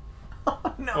dragons.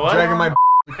 What? Dragging my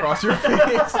across your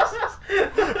face. You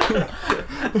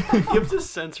have to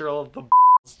censor all of the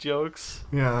jokes,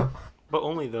 Yeah. but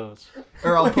only those.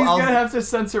 Or I'll He's put. gonna have to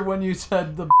censor when you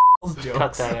said the jokes.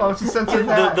 Cut that I'll out. just censor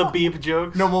that. The beep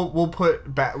jokes. No, we'll put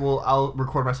I'll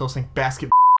record myself saying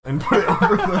basket and put it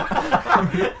over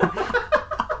the.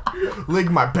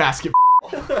 Lig my basket.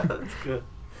 That's good.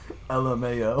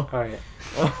 LMAO. All right.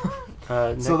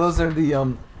 So those are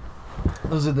the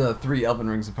 3 elven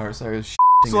rings of power. Sorry, I was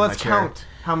So let's count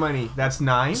how many. That's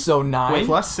 9. So 9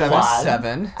 Plus 7. plus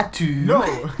 7. 2.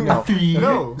 No. No.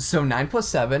 No. So 9 plus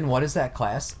 7. What is that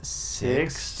class?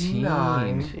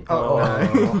 69.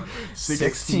 Oh.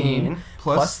 16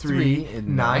 plus 3,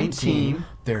 19.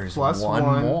 There's plus one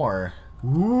 1. more.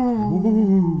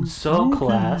 Ooh. So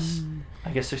class. I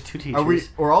guess there's 2 teachers. Are we?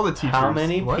 Or all the teachers? How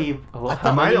many What? people?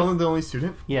 Am I the only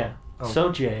student? Yeah. Oh.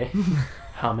 So Jay,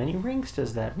 how many rings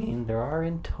does that mean there are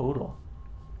in total?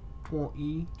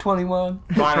 20. 21.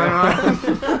 Dang,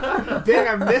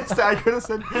 I missed. I could have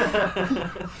said.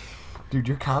 Dude,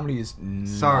 your comedy is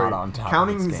Sorry. not on top of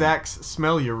Counting this game. Zach's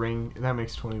smell your ring, that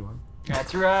makes 21.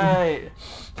 That's right.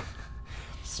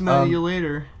 Smell you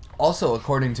later. Also,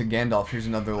 according to Gandalf, here's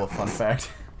another little fun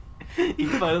fact. You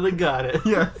finally got it.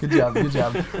 Yeah. Good job, good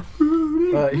job.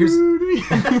 Here's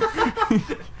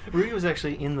Rudy was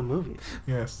actually in the movies.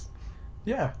 Yes.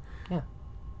 yeah. Yeah.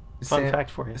 Fun Sam, fact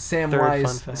for you. Third fun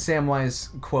Samwise, fact.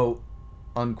 Samwise quote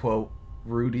unquote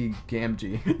Rudy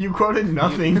Gamgee. You quoted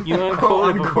nothing. You Quote,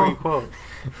 unquoted before you unquote. quote.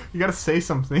 You gotta say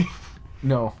something.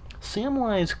 No.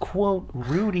 Samwise quote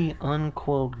Rudy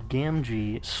unquote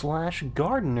Gamgee /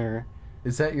 Gardner.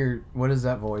 Is that your what is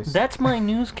that voice? That's my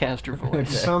newscaster You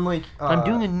voice. sound like I'm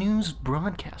doing a news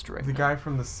broadcast right the now. guy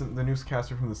from the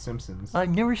newscaster from The Simpsons. I've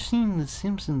never seen The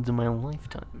Simpsons in my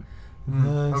lifetime.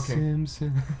 The okay.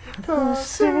 Simpsons. The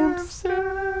Simpsons.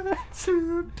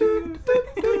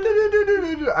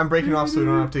 I'm breaking off so we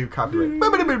don't have to copyright.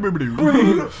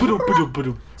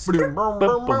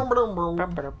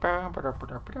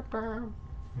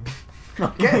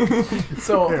 Okay.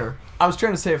 So There. I was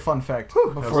trying to say a fun fact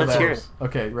before Let's that. hear it.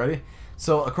 Okay, ready?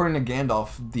 So according to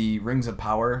Gandalf, the rings of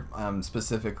power,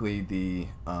 specifically the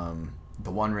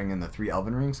One Ring and the 3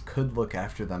 Elven rings, could look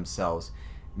after themselves,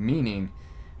 meaning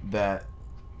that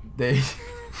they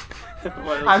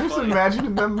I'm just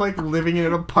imagining them like living in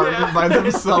an apartment by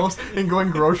themselves and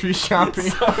going grocery shopping.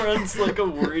 Sauron's like a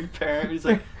worried parent. He's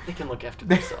like, they can look after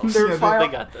themselves. They're, They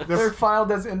got this. they're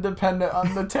filed as independent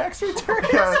on the tax return.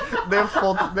 Yeah, they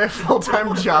have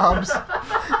full-time jobs.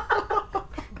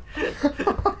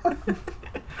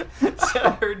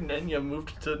 I heard Nenya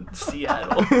moved to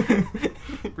Seattle.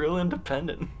 Real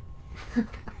independent.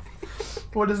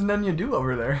 What does Nenya do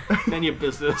over there? Nenya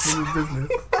business.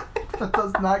 That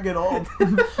does not get old.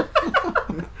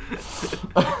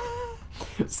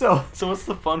 So what's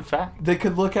the fun fact? they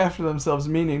could look after themselves,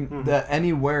 meaning that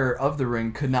any wearer of the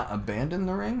ring could not abandon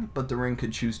the ring, but the ring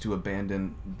could choose to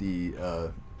abandon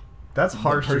the That's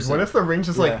harsh. person. What if the ring's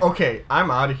just like, Yeah. okay,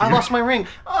 I'm out of here. I lost my ring.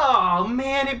 Oh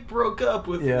man, it broke up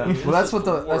with me. Well, This that's is what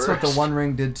the worst. One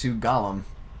Ring did to Gollum.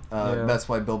 Yeah. That's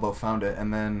why Bilbo found it,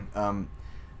 and then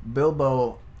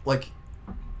Bilbo, like,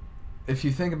 if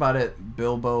you think about it,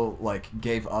 Bilbo like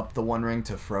gave up the One Ring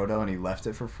to Frodo, and he left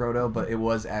it for Frodo, but it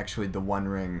was actually the One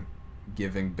Ring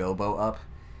giving Bilbo up.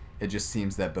 It just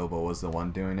seems that Bilbo was the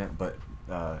one doing it, but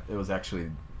it was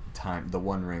actually time. The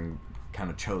One Ring kind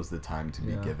of chose the time to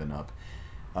be given up.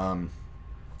 And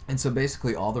so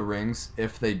basically all the rings,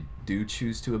 if they do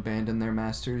choose to abandon their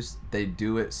masters, they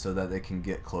do it so that they can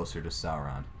get closer to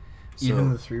Sauron. So,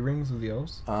 Even the 3 rings of the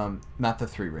elves? not the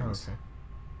 3 rings, Okay.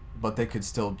 but they could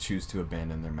still choose to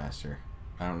abandon their master.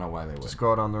 I don't know why they would. Just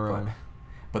go out on their own.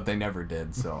 But they never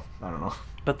did, so I don't know.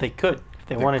 But they could if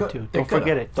they They wanted could- to. they Don't could've.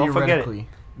 forget it. Don't forget it. Theoretically,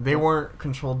 they weren't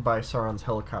controlled by Sauron's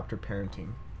helicopter parenting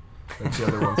like the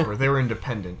other ones were. They were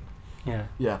independent. Yeah.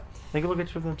 Yeah. They can look at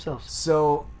it for themselves.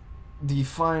 So the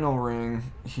final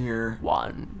ring here,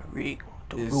 One ring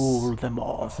to Is- rule them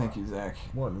all. thank you, Zach,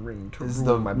 One ring to is rule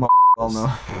the my most well-known.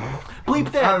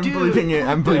 Bleep that, I'm dude. bleeping it.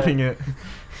 I'm Bleep bleeping it.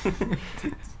 that.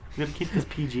 We gotta keep this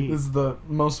PG. This is the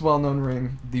most well-known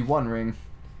ring, the One Ring.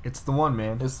 It's the one,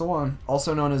 man. It's the one,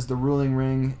 also known as the ruling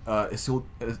ring.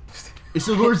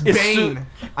 Isildur's Bane.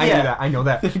 I Yeah. knew that. I know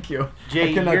that. Thank you.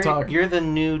 Jay, I could not talk. you're the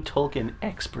new Tolkien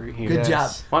expert here. Good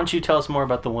Yes. job. Why don't you tell us more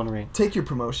about the One Ring? Take your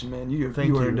promotion, man. You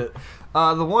Thank earned you. it.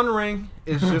 The One Ring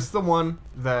is just the one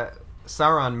that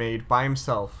Sauron made by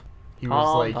himself. He was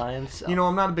All like, by himself. you know,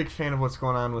 I'm not a big fan of what's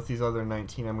going on with these other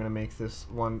 19. I'm going to make this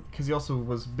one. Because he also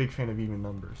was a big fan of even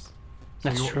numbers. So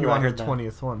That's he, true, He I wanted heard a that.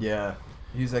 20th one. Yeah,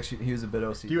 he was a bit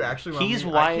OCD. Do you actually want He's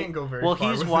me? why. I can't go very Well,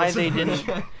 far he's with why this. they didn't.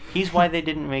 He's why they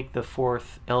didn't make the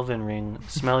 4th Elven ring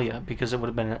Smelia, because it would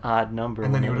have been an odd number.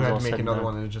 And then when he it would was have all to make said and another done.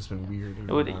 one, and it'd just been weird.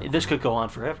 It would. This could go on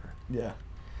forever. Yeah.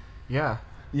 Yeah.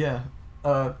 Yeah.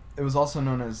 It was also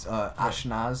known as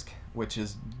Ashnazg, which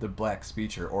is the black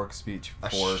speech or orc speech A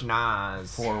for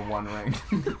schnoz. One Ring.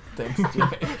 Thanks, Jay. A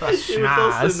It was also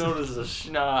schnoz. known as a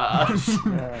schnoz.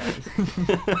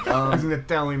 He's an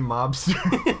Italian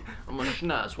mobster. I'm a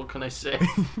schnoz. What can I say?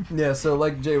 Yeah, so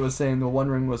like Jay was saying, the One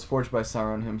Ring was forged by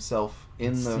Sauron himself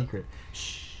in the. Secret.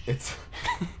 It's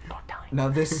Don't tell him. now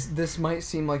this might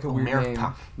seem like a weird name.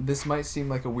 Omerta. This might seem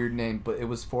like a weird name, but it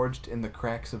was forged in the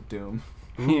cracks of Doom.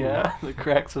 Yeah, the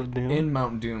cracks of doom. In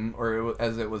Mount Doom, or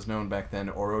as it was known back then,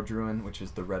 Orodruin, which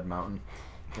is the Red Mountain,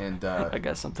 and I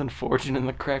got something forging in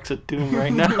the cracks of doom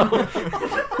right now.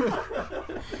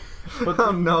 but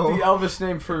Oh, no. the Elvish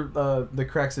name for the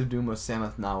cracks of Doom was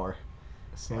Sammath Naur.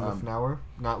 Sam with Nauer,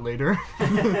 not later.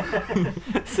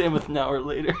 Same with an hour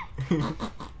later.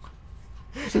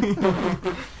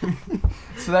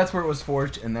 So that's where it was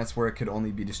forged, and that's where it could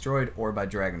only be destroyed or by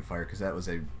dragonfire, because that was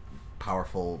a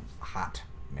powerful, hot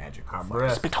magical Hot fire.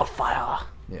 breath. Spit out fire.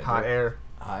 Yeah, Hot air.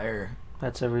 Higher.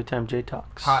 That's every time Jay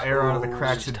talks. Hot air out of the Oh,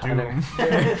 cracks of just hot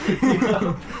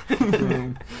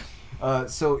doom.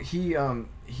 So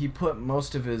he put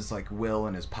most of his like will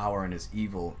and his power and his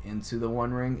evil into the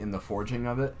One Ring in the forging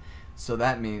of it. So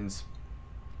that means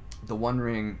the One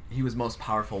Ring, he was most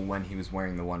powerful when he was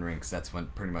wearing the One Ring, because that's when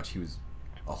pretty much he was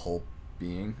a whole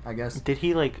being, I guess. Did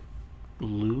he like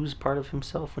lose part of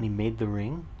himself when he made the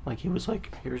ring? Like he was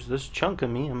like, here's this chunk of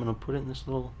me. I'm gonna put it in this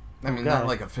little. I mean, guy. not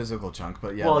like a physical chunk,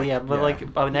 but yeah. well, like, yeah, but like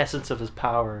an essence of his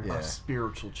power. Yeah. A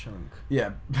spiritual chunk.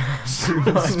 Yeah.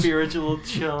 Spiritual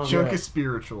chunk. Chunk is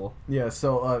spiritual. Yeah,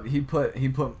 so he put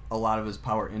a lot of his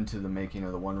power into the making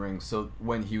of the One Ring. So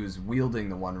when he was wielding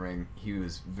the One Ring, he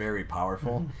was very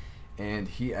powerful, and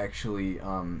he actually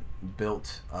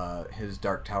built his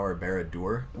Dark Tower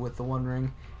Barad-dûr with the One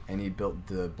Ring, and he built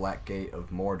the Black Gate of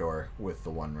Mordor with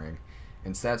the One Ring.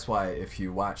 And so that's why if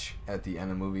you watch at the end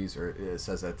of movies, or it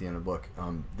says at the end of the book,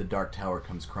 the Dark Tower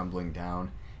comes crumbling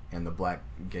down, and the Black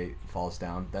Gate falls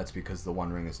down. That's because the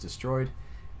One Ring is destroyed.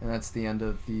 And that's the end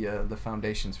of the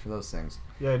foundations for those things.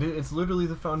 Yeah, it's literally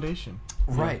the foundation.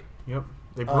 Right. Yep.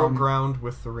 They broke ground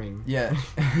with the ring. Yeah.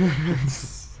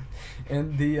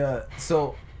 And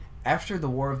so after the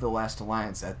War of the Last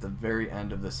Alliance, at the very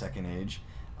end of the Second Age,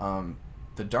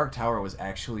 the Dark Tower was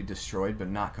actually destroyed, but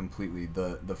not completely.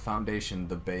 The foundation,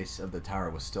 the base of the tower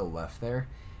was still left there,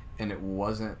 and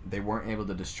they weren't able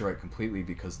to destroy it completely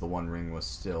because the One Ring was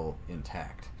still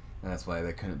intact. And that's why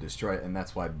they couldn't destroy it, and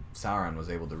that's why Sauron was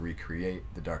able to recreate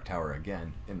the Dark Tower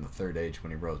again in the Third Age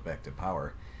when he rose back to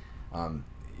power.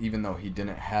 Even though he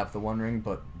didn't have the One Ring,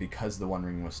 but because the One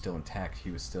Ring was still intact, he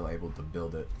was still able to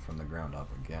build it from the ground up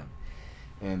again.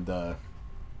 And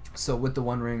so with the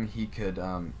One Ring, he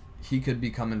could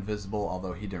become invisible,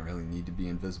 although he didn't really need to be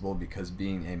invisible, because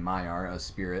being a Maiar, a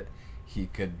spirit, he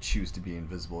could choose to be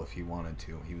invisible if he wanted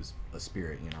to. He was a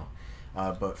spirit, you know.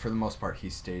 But for the most part,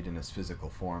 he stayed in his physical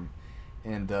form.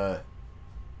 And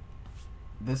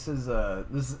there's a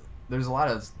lot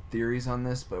of theories on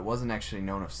this, but it wasn't actually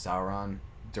known if Sauron,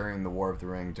 during the War of the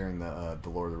Ring, during the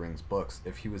Lord of the Rings books,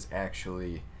 if he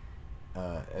actually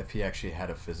had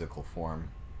a physical form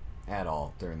at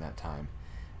all during that time.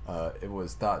 It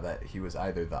was thought that he was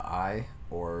either the Eye,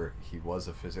 or he was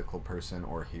a physical person,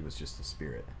 or he was just a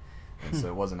spirit. And so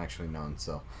it wasn't actually known.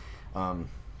 So,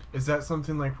 is that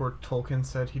something like where Tolkien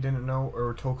said he didn't know,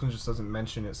 or Tolkien just doesn't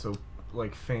mention it, so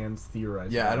like fans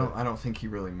theorize? Yeah, I don't think he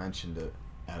really mentioned it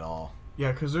at all.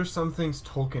 Yeah, because there's some things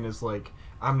Tolkien is like,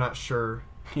 I'm not sure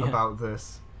about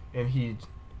this, and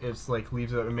it's like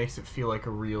leaves it, it makes it feel like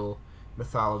a real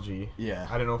mythology. Yeah,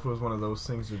 I don't know if it was one of those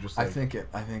things or just like, I think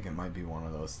it might be one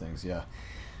of those things. Yeah,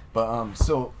 but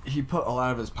so he put a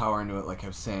lot of his power into it, like I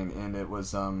was saying, and it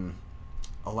was a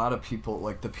lot of people,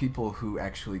 like the people who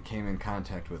actually came in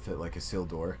contact with it, like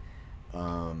Isildur,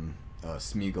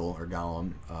 Smeagol or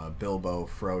Gollum, Bilbo,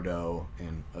 Frodo,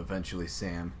 and eventually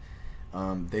Sam.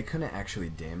 They couldn't actually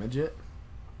damage it.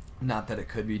 Not that it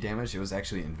could be damaged; it was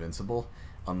actually invincible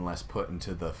unless put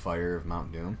into the fire of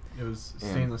Mount Doom. It was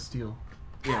stainless steel.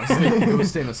 Yeah, it was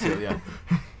stainless steel. Yeah,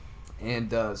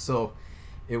 and so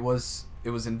it was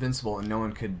invincible, and no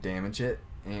one could damage it.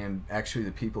 And actually,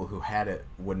 the people who had it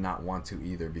would not want to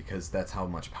either, because that's how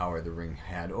much power the ring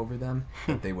had over them.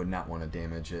 That they would not want to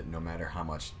damage it, no matter how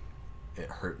much it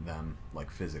hurt them,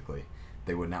 like physically.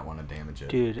 They would not want to damage it.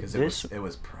 Dude, because it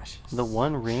was precious. The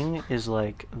One Ring is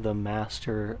like the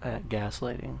master at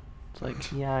gaslighting. It's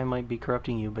like, yeah, I might be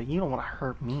corrupting you, but you don't want to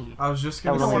hurt me. I was just I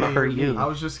gonna don't say, want to hurt you. I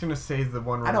was just gonna say the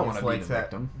One Ring I don't is wanna be like the that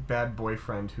victim. bad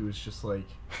boyfriend who's just like.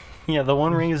 Yeah, the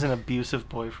One Ring is an abusive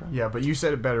boyfriend. Yeah, but you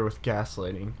said it better with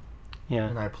gaslighting, Yeah,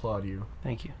 and I applaud you.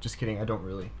 thank you. Just kidding, I don't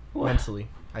really. What? Mentally,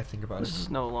 I think about This it. is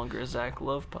no longer a Zach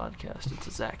Love podcast. It's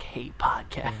a Zach Hate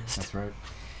podcast. That's right.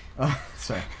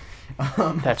 Sorry.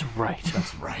 That's right.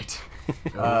 That's right.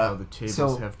 Oh, how the tables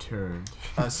so- have turned.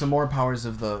 Some more powers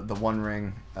of the One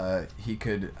Ring. He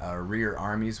could rear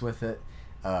armies with it,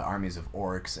 armies of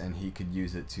orcs, and he could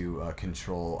use it to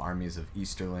control armies of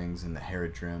Easterlings and the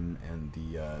Haradrim and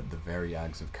the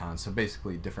Varyags of Khan. So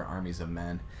basically, different armies of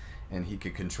men, and he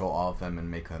could control all of them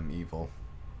and make them evil,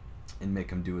 and make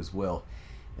them do his will.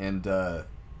 And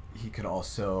he could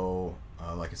also,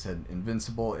 like I said,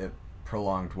 invincible. It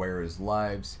prolonged wearers'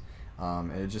 lives.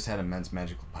 It just had immense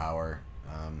magical power.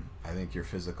 I think your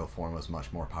physical form was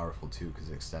much more powerful too, because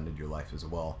it extended your life as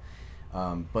well.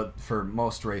 But for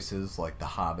most races, like the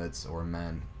hobbits or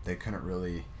men, they couldn't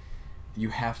really. You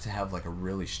have to have like a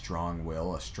really strong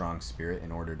will, a strong spirit,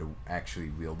 in order to actually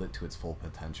wield it to its full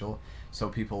potential. So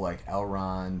people like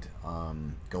Elrond,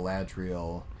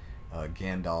 Galadriel,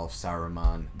 Gandalf,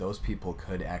 Saruman, those people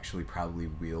could actually probably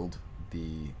wield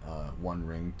the One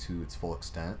Ring to its full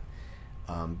extent.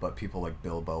 But people like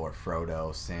Bilbo or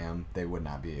Frodo, Sam, they would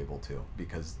not be able to,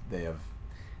 because they have,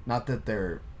 not that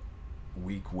they're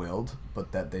weak-willed,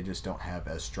 but that they just don't have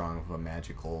as strong of a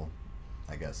magical,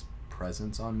 I guess,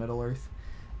 presence on Middle-earth,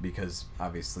 because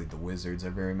obviously the wizards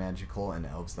are very magical, and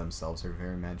elves themselves are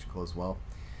very magical as well.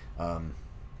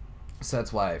 So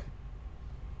that's why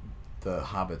the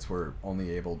hobbits were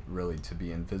only able really to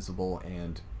be invisible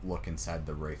and look inside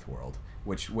the Wraith world,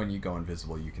 which when you go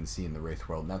invisible you can see in the Wraith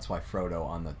world. And that's why Frodo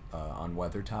on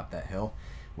Weathertop, that hill,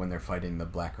 when they're fighting the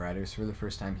Black Riders for the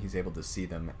first time, he's able to see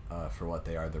them for what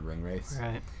they are, the Ring Wraiths.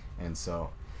 Right. And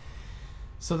so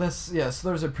that's, yeah, so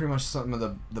those are pretty much some of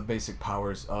the basic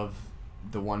powers of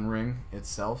the One Ring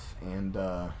itself, and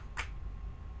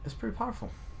it's pretty powerful.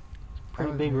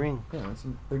 Pretty big ring. Yeah, it's a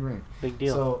big ring. Big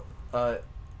deal. So,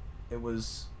 it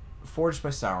was forged by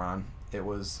Sauron. It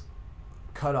was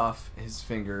cut off his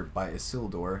finger by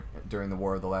Isildur during the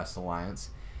War of the Last Alliance,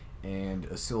 and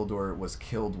Isildur was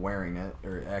killed wearing it,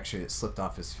 or actually it slipped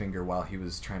off his finger while he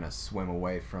was trying to swim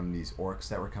away from these orcs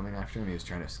that were coming after him. He was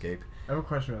trying to escape. I have a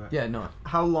question about that. Yeah, no.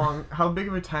 How big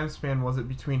of a time span was it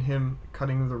between him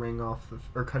cutting the ring off,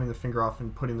 or cutting the finger off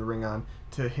and putting the ring on,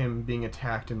 to him being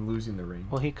attacked and losing the ring?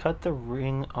 Well, he cut the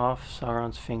ring off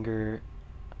Sauron's finger.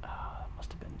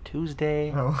 Must have been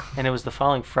Tuesday, and it was the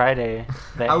following Friday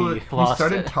that he lost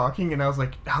started it. talking, and I was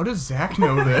like, "How does Zach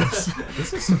know this?"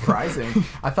 This is surprising.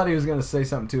 I thought he was going to say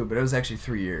something too, but it was actually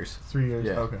 3 years. 3 years.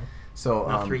 Yeah. Okay. So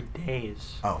No, 3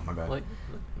 days. Oh, my bad. Like,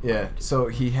 Yeah, so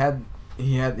he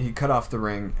cut off the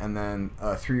ring, and then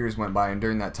 3 years went by, and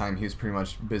during that time he was pretty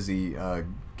much busy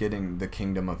getting the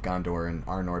kingdom of Gondor and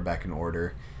Arnor back in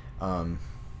order, and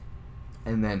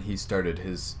then he started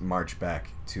his march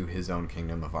back to his own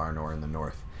kingdom of Arnor in the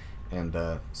north, and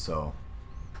so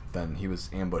then he was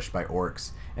ambushed by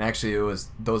orcs, and actually it was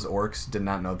those orcs did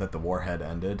not know that the war had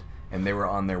ended, and they were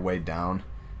on their way down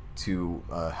to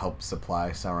help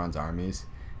supply Sauron's armies,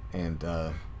 and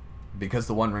because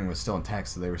the One Ring was still intact,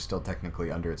 so they were still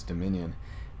technically under its dominion,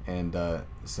 and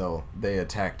so they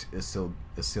attacked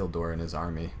Isildur and his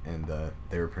army, and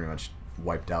they were pretty much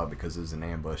wiped out because it was an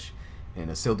ambush. And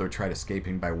Isildur tried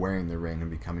escaping by wearing the ring and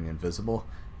becoming invisible,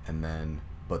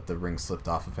 but the ring slipped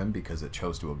off of him because it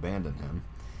chose to abandon him,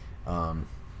 and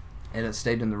it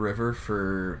stayed in the river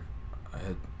for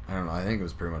I don't know. I think it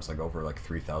was pretty much like over like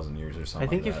 3,000 years or something. I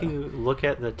think like if that. you look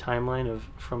at the timeline of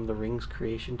from the ring's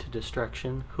creation to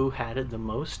destruction, who had it the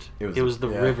most? It was the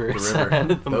rivers that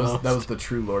had it the most. That was the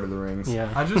true Lord of the Rings.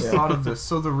 Yeah. I just thought of this.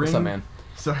 So the ring. What's up, man?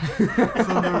 So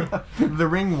the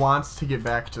ring wants to get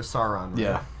back to Sauron.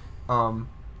 Right? Yeah.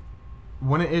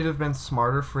 Wouldn't it have been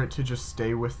smarter for it to just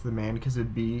stay with the man, because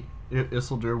it'd be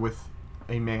Isildur with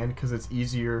a man, because it's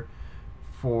easier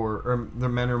or the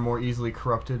men are more easily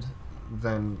corrupted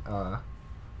than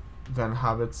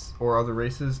hobbits or other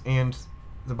races, and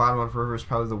the bottom of the river is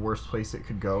probably the worst place it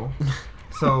could go.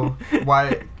 So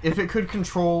why, if it could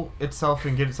control itself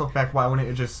and get itself back, why wouldn't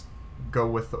it just go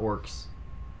with the orcs?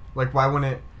 Like, why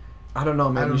wouldn't it? I don't know,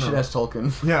 man. You should ask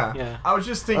Tolkien. Yeah. Yeah. I was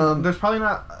just thinking, there's probably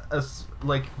not a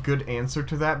good answer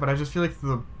to that, but I just feel like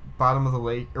the bottom of the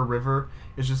lake or river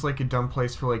is just like a dumb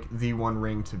place for like the One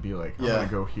Ring to be like, I'm gonna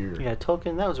go here. Yeah,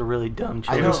 Tolkien, that was a really dumb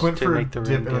choice. I just went to for a make the dip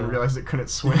ring and then realized it couldn't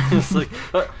swim. It's like,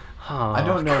 I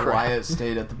don't know crap. why it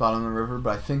stayed at the bottom of the river,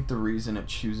 but I think the reason it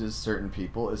chooses certain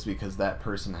people is because that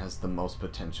person has the most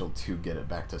potential to get it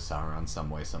back to Sauron some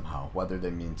way, somehow, whether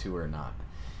they mean to or not.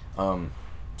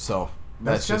 So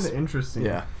That's kind just of interesting.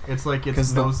 yeah. It's like it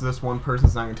 'Cause knows this one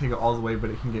person's not gonna take it all the way, but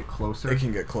it can get closer. it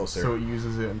can get closer. So it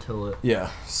uses it until it.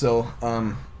 Yeah. So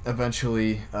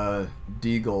eventually,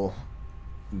 Deagle,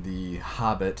 the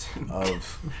Hobbit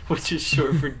of Which is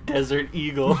short for Desert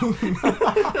Eagle.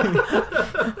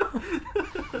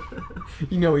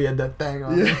 he had that thing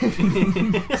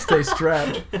on. Stay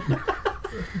strapped.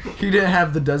 He didn't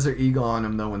have the Desert Eagle on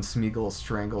him though when Smeagol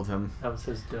strangled him. That was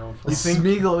his downfall. You think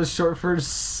Smeagol is short for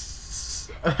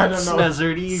I don't know.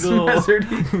 Desert Eagle. Desert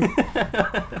Eagle.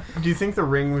 Do you think the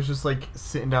ring was just like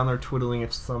sitting down there twiddling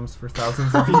its thumbs for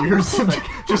thousands of years,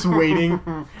 just waiting?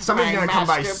 Somebody's gonna come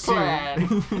by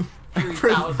soon.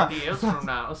 3,000 years from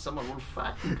now, someone will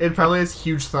fight. It probably has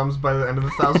huge thumbs by the end of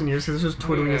 1,000 years because it's just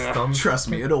twiddling its thumbs. Trust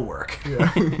me, it'll work. Yeah.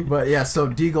 But yeah, so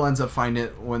Deagle ends up finding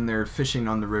it when they're fishing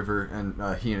on the river, and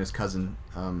he and his cousin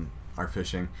are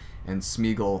fishing, and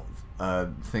Smeagol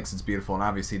thinks it's beautiful, and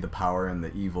obviously the power and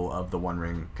the evil of the One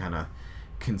Ring kind of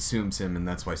consumes him, and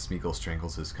that's why Smeagol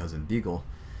strangles his cousin Deagle.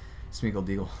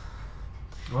 Deagle.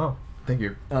 Wow. Thank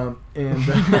you. And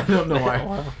I don't know why.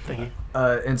 Wow, thank you.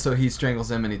 And so he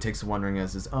strangles him, and he takes the One Ring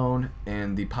as his own,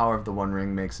 and the power of the One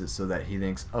Ring makes it so that he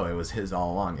thinks, oh, it was his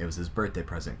all along. It was his birthday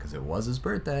present, because it was his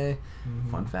birthday.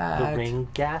 Fun fact. The ring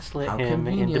gaslit How him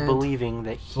into convenient. believing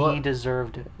that he Well,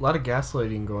 deserved it. A lot of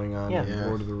gaslighting going on Yeah. in Yeah.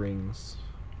 Lord of the Rings.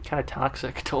 Kind of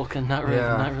toxic, Tolkien. Not really,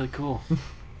 Yeah. not really cool.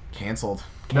 Canceled.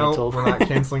 Canceled. No, we're not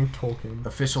canceling Tolkien.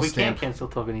 Official We stamp. can't cancel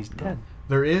Tolkien. He's dead.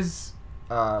 There is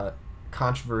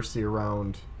controversy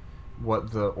around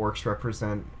what the orcs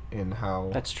represent and how.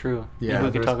 That's true. Yeah, Maybe we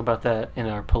could there's- talk about that in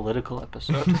our political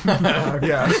episode.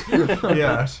 Yeah.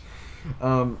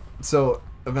 So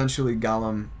eventually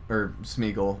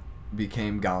Smeagol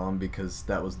became Gollum because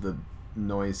that was the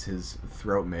noise his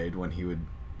throat made when he would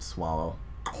swallow.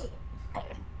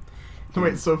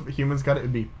 Wait, so if humans got it,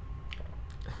 it'd be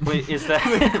Wait, is they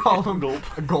that call them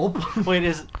a gulp? Wait,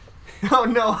 is Oh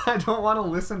no, I don't want to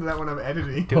listen to that when I'm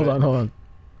editing. Hold on.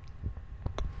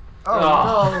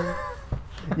 Oh no.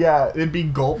 Yeah, it'd be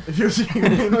gulp if it was a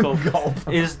human. Gulp.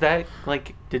 Is that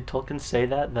did Tolkien say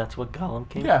that? That's what Gollum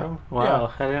came Yeah. from?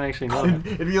 Wow, I didn't actually know that.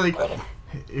 It'd be like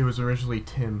it was originally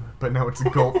Tim, but now it's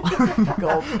Gulp.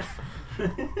 Gulp.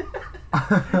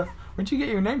 Where'd you get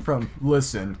your name from?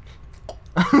 Listen.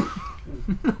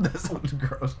 That sounds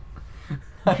gross.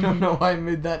 I don't know why I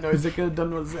made that noise. I could have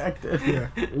done what Zach did. Yeah.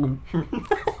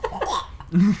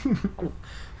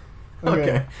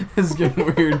 Okay. This is getting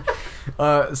weird.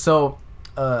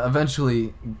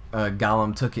 Eventually,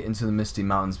 Gollum took it into the Misty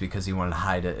Mountains because he wanted to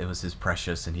hide it. It was his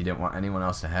precious, and he didn't want anyone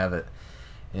else to have it.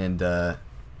 And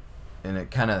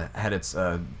it kind of had its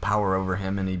power over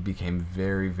him, and he became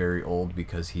very, very old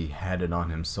because he had it on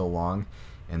him so long,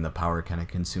 and the power kind of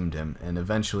consumed him. And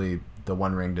eventually, the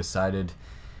One Ring decided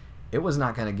it was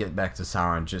not going to get back to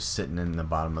Sauron just sitting in the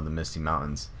bottom of the Misty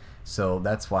Mountains. So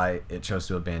that's why it chose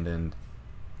to abandon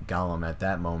Gollum at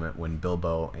that moment when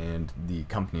Bilbo and the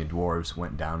company of dwarves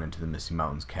went down into the Misty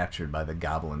Mountains, captured by the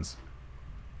goblins.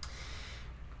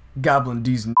 Goblin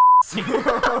D's You're gonna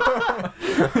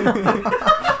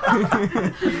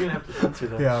have to censor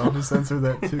that. Yeah, I'll just censor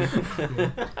that too.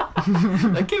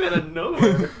 That came out of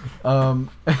nowhere.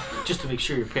 Just to make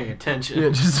sure you're paying attention. Yeah,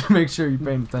 just to make sure you're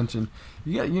paying attention.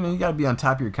 You gotta be on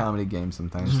top of your comedy game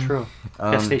sometimes. It's true.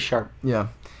 Gotta stay sharp. Yeah,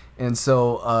 and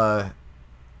so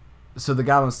the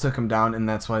goblins took him down, and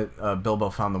that's why Bilbo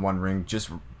found the One Ring just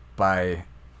by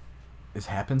is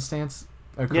happenstance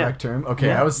a correct term? Okay,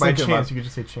 Yeah. I was By thinking chance, about, you could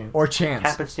just say chance. or chance.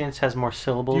 Happenstance has more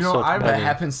syllables, You know, so it's I But better.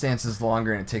 happenstance is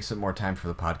longer, and it takes up more time for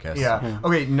the podcast. Yeah. Yeah.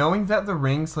 Okay, knowing that the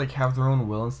rings like have their own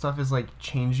will and stuff is like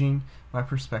changing my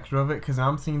perspective of it, because now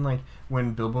I'm seeing like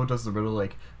when Bilbo does the riddle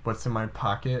like what's in my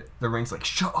pocket, the ring's like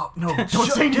shut up, no, don't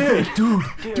say anything, dude,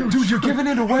 you're giving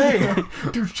it away,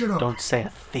 dude, shut up. Don't say a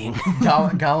thing.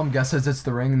 Gollum guesses it's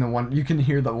the ring, and the one you can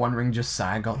hear the One Ring just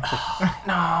sigh and go,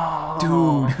 No.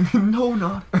 dude. No,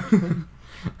 not.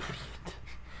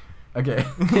 Okay,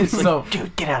 It's so like,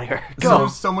 dude, get out of here. So Go.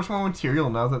 there's so much more material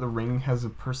now that the ring has a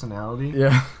personality.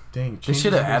 yeah, Dang, they changes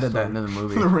should have the whole added that story. into the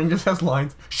movie. The ring just has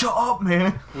lines. Shut up,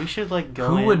 man. We should like go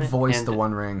Who in would voice and- the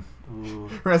One Ring? Ooh.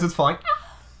 Whereas it's flying.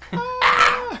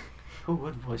 Who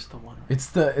would voice the One Ring? It's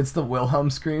the Wilhelm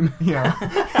scream. Yeah.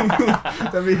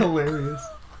 That'd be hilarious.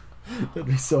 That'd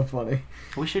be so funny.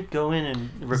 We should go in and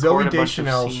record Zoe a bunch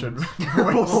Deschanel of should scenes.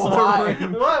 voice Why? the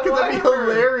ring. Why- Because that'd be why her?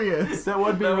 hilarious. That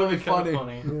would be That would really kinda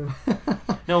funny.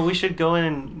 No, we should go in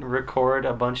and record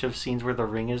a bunch of scenes where the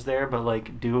ring is there, but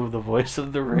like do the voice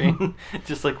of the ring,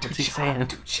 just like what's he saying?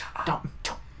 Dude, shut up.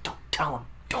 Don't tell him.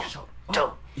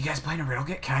 Don't. You guys playing a riddle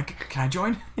game? Can I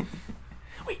join?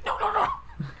 Wait, no.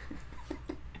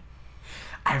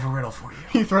 I have a riddle for you.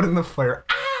 He threatened the fire.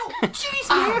 Ow! Jeez,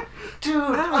 man!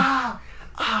 Dude,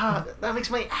 that makes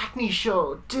my acne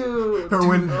show, dude. Or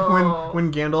when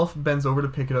Gandalf bends over to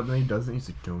pick it up and he doesn't, he's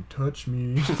like, "Don't touch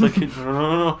me. It's like,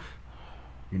 no.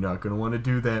 You're not gonna want to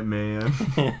do that, man.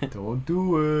 Don't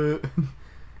do it."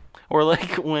 Or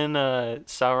like when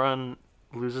Sauron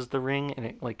loses the ring and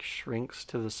it like shrinks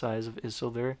to the size of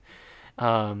Isildur.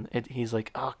 He's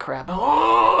like, oh crap!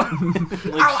 Oh!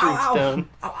 Like shrinks down.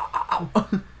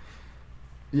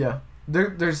 Yeah,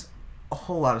 there's a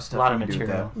whole lot of stuff. A lot of you can do with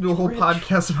material. Do a whole Rich.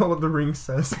 podcast about what the ring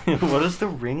says. What does the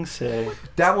ring say?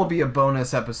 That will be a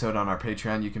bonus episode on our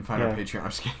Patreon. You can find our Yeah. Patreon. I'm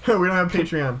just kidding. We don't have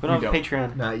Patreon. We don't have don't.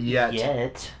 Patreon Not yet.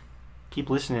 yet. Keep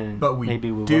listening. But we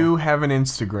Maybe we do will. have an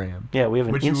Instagram. Yeah, we have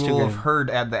an Which you will have Instagram. heard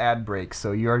at the ad break,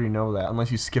 so you already know that,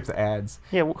 unless you skip the ads.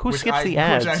 Yeah, who Which skips I- the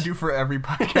ads? Which I do for every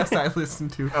podcast I listen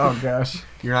to. Oh gosh.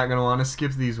 You're not going to want to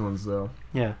skip these ones, though.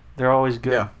 Yeah, they're always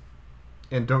good. Yeah.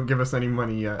 And don't give us any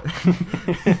money yet.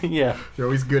 Yeah. They're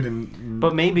always good and...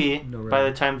 But maybe No by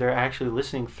revenue. the time they're actually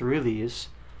listening through these,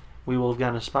 we will have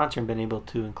gotten a sponsor and been able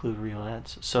to include real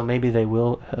ads. So maybe they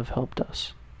will have helped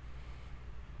us.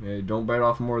 Hey, don't bite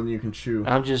off more than you can chew.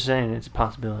 I'm just saying it's a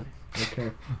possibility.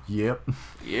 Okay. Yep.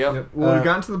 Yep. Well, we've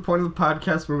gotten to the point of the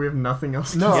podcast where we have nothing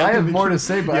else to No, say. I have more to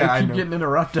say, but Yeah, I I keep know. getting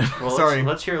interrupted. Well, Sorry.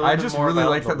 let's hear a little I bit just more really about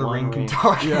like that the One ring can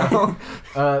talk Yeah.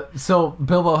 now. So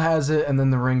Bilbo has it, and then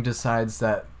the ring decides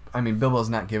that. I mean, Bilbo's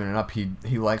not giving it up. He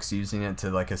likes using it to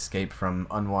like escape from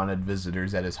unwanted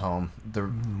visitors at his home. The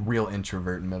real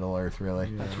introvert in Middle Earth,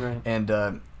 really. That's right.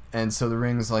 And so the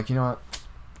ring's like, you know what?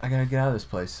 I gotta get out of this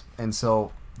place. And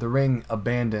so the ring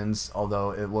abandons,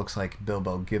 although it looks like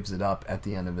Bilbo gives it up at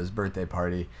the end of his birthday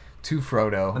party to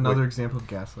Frodo. Another example of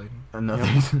gaslighting.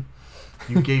 Another.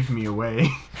 You gave me away.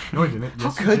 No, I didn't. How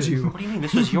Yes, could did. you? What do you mean?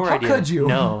 This was your How idea. could you?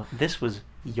 No, this was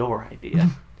your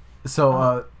idea.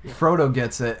 So Yeah. Frodo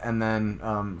gets it, and then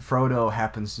Frodo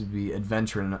happens to be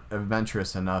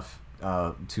adventurous enough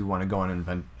to want to go on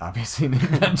an obviously an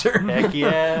adventure. Heck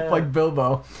yeah. Like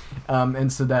Bilbo.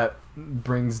 And so that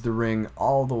brings the ring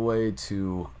all the way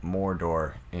to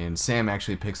Mordor, and Sam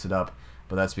actually picks it up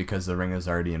but that's because the ring is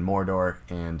already in Mordor,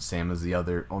 and Sam is the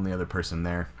only other person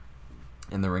there.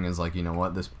 And the ring is like, you know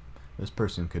what, this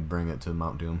person could bring it to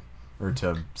Mount Doom, or to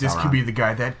Sauron. This could be the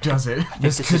guy that does it.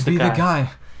 This could be the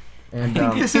guy. And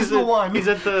This is the one. He's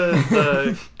at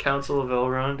the Council of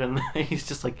Elrond, and he's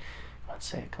just like, can't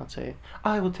say it.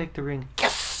 I will take the ring.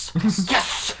 Yes!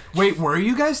 Yes! wait, where are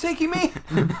you guys taking me?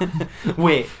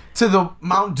 Wait. To the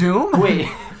Mount Doom? Wait.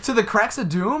 To the Cracks of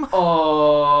Doom?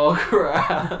 Oh,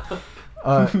 crap.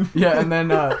 Yeah, and then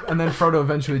Frodo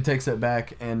eventually takes it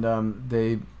back, and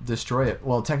they destroy it.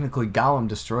 Well, technically, Gollum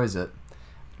destroys it,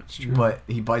 but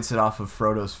he bites it off of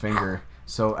Frodo's finger.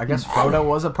 So I guess Frodo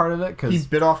was a part of it, He because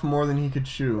bit off more than he could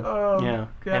chew. Yeah,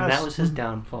 and that was his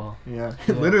downfall. Yeah,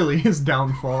 literally his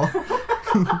downfall.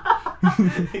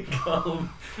 Gollum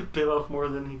bit off more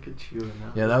than he could chew.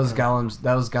 yeah, that was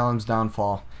Gollum's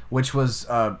downfall, which was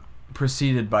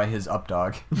preceded by his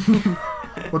updog.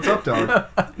 What's up, dog?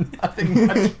 Nothing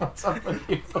much. What's up with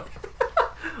you?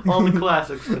 All the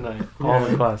classics tonight. All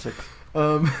the classics.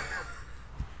 That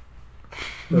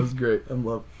was great. I'm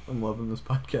loving this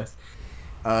podcast.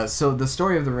 So the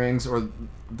story of the rings, or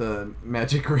the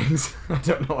magic rings, I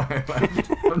don't know why I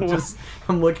laughed.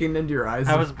 I'm looking into your eyes.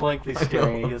 I was blankly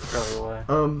staring at you. That's probably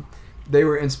why. They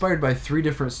were inspired by 3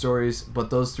 different stories, but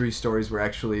those 3 stories were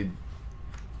actually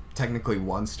technically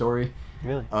one story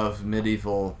Really? of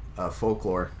medieval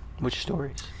folklore. Which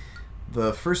stories?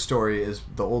 The first story is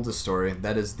the oldest story.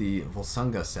 That is the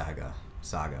Volsunga saga.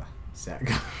 Saga.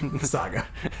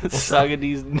 Saga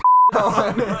these.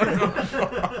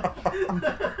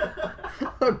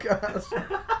 Oh gosh.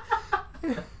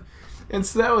 And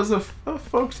so that was a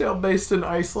folktale based in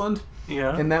Iceland,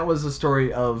 Yeah. and that was a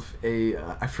story of a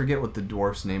I forget what the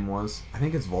dwarf's name was. I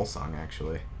think it's Volsung,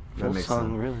 actually. That makes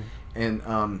sense. Really.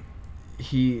 And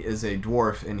he is a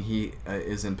dwarf, and he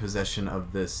is in possession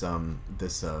of this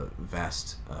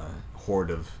vast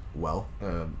hoard of wealth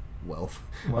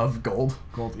of gold.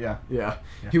 Gold, yeah. Yeah,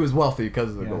 he was wealthy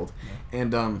because of the gold. Yeah.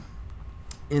 And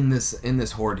in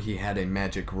this hoard, he had a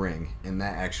magic ring, and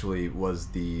that actually was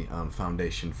the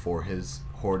foundation for his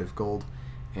hoard of gold.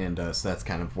 And so that's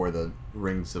kind of where the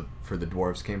rings for the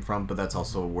dwarves came from, but that's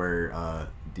also where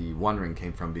the One Ring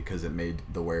came from, because it made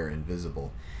the wearer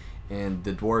invisible. And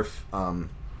the dwarf,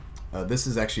 this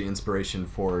is actually inspiration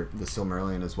for the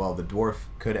Silmarillion as well. The dwarf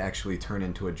could actually turn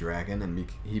into a dragon, and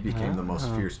he became the most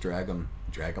fierce dragon.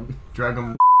 Dragon.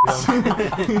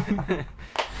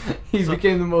 He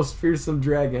became the most fearsome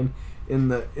dragon in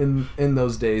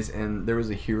those days, and there was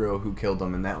a hero who killed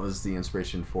him, and that was the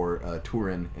inspiration for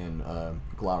Turin and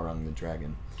Glaurung the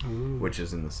dragon, which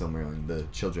is in the Silmarillion, the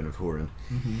children of Húrin.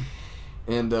 Mm-hmm.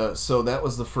 And so that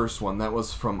was the first one. That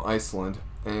was from Iceland,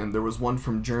 and there was one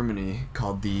from Germany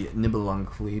called the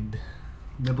Nibelungenlied.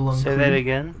 Say that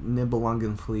again.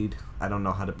 Nibelungenlied. I don't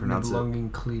know how to pronounce it.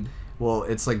 Nibelungenlied. Well,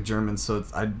 it's like German, so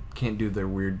I can't do their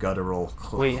weird guttural.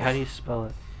 Wait, how do you spell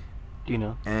it? Do you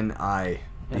know? Nibelungenen.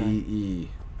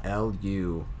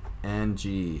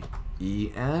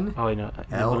 Oh, I know.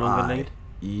 Lied.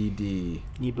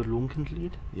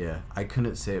 Nibelungenlied? Yeah, I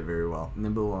couldn't say it very well.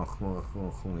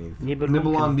 Nibelungenlied.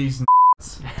 Nibble on these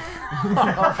It's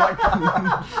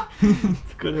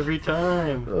good every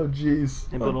time. Oh jeez.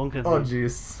 Nibelungenlied. Oh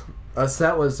jeez.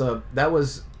 So that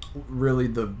was really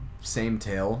the same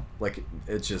tale. Like,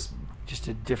 it's just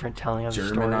a different telling of the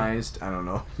story. Germanized. I don't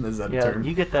know. Is that a Yeah, term?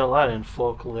 you get that a lot in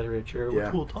folk literature, which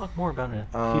Yeah. we'll talk more about in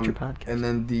a future podcast. And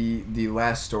then the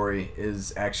last story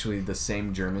is actually the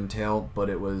same German tale, but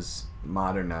it was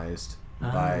modernized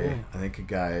by yeah. I think a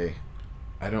guy.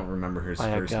 I don't remember his By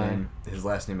a first guy. name. His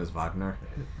last name is Wagner.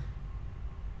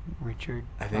 Richard.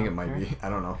 I think it might Wagner? be. I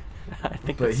don't know. I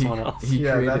think But that's someone else. he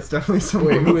Yeah, created. that's definitely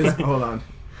someone. Wait, who is? Hold on.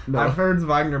 No. I've heard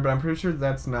Wagner, but I'm pretty sure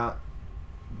that's not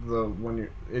the one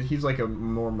he's like a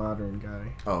more modern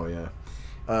guy. Oh yeah.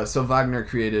 So Wagner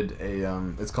created a.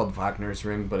 It's called Wagner's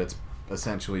Ring, but it's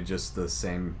essentially just the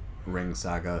same ring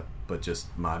saga, but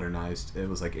just modernized. It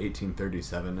was like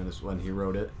 1837 is when he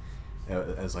wrote it,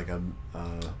 as like a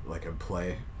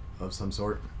play of some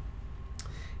sort,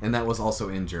 and that was also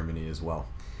in Germany as well.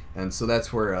 And so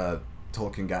that's where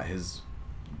Tolkien got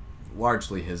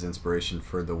largely his inspiration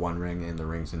for the One Ring and the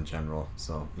rings in general.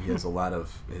 So he has a lot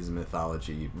of his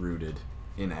mythology rooted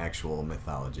in actual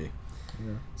mythology.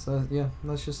 Yeah. So yeah,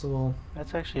 that's just a little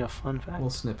That's actually a fun fact.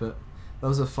 snippet. That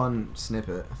was a fun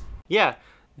snippet. Yeah,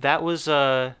 that was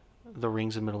the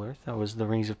Rings of Middle Earth. That was the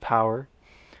Rings of Power.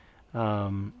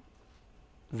 The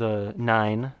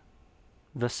 9,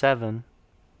 the 7,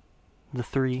 the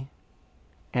 3,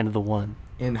 and the 1.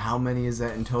 And how many is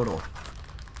that in total?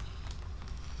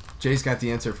 Jay's got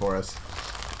the answer for us.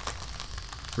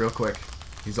 Real quick.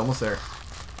 He's almost there.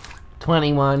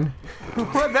 21.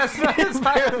 What? That's not his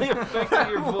Barely affected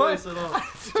your voice at all.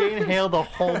 Jay inhaled a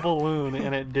whole balloon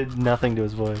and it did nothing to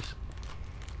his voice.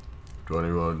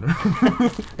 21.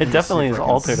 It definitely is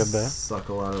altered a bit.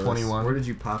 Suckle out of 21. This. Where did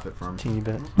you pop it from? Teeny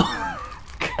bit.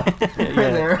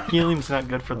 there. Helium's not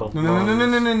good for the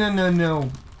No.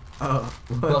 Oh,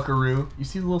 what? Buckaroo. You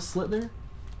see the little slit there?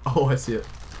 Oh, I see it.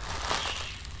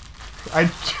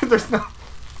 There's no.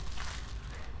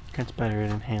 It's better at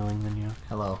inhaling than you.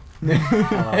 Hello.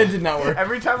 Hello. It did not work.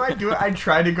 Every time I do it, I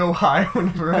try to go high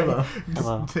whenever Hello. I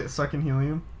Hello. just suck in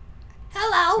helium.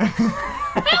 Hello.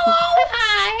 Hello.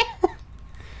 Hi.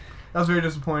 That was very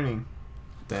disappointing.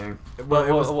 Dang. Well,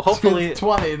 it was hopefully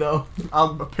 20 though.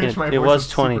 I'll pitch my voice it was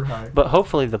up 20, super high. but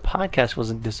hopefully the podcast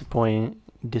wasn't disappointing.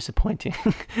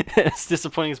 As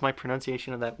disappointing as my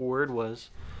pronunciation of that word was.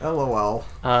 LOL.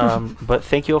 But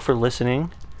thank you all for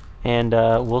listening, and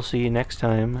we'll see you next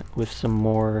time with some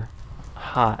more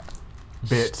hot,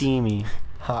 Bit. steamy,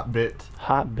 Hot bit.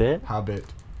 hobbit,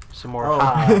 some more Oh.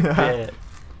 hot bit.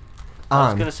 I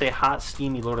was On. gonna say hot,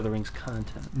 steamy Lord of the Rings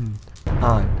content.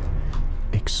 On.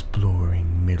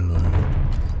 Exploring Middle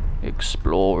Earth.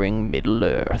 Exploring Middle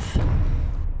Earth.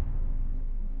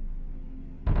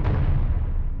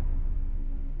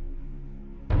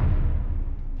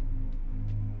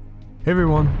 Hey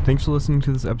everyone, thanks for listening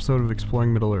to this episode of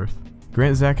Exploring Middle Earth.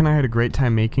 Grant, Zach, and I had a great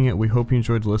time making it. We hope you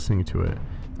enjoyed listening to it.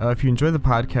 If you enjoy the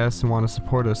podcast and want to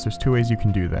support us, there's two ways you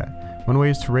can do that. One way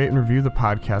is to rate and review the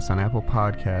podcast on Apple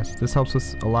Podcasts. This helps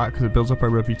us a lot because it builds up our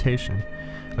reputation.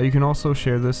 You can also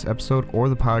share this episode or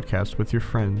the podcast with your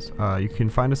friends. You can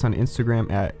find us on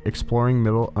Instagram at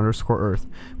exploringmiddle_earth,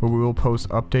 where we will post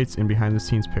updates and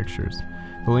behind-the-scenes pictures.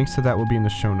 The links to that will be in the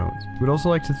show notes. We'd also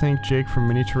like to thank Jake from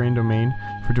Mini Terrain Domain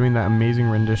for doing that amazing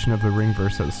rendition of the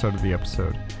Ringverse at the start of the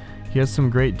episode. He has some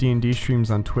great D&D streams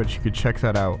on Twitch, you could check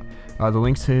that out. The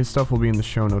links to his stuff will be in the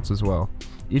show notes as well.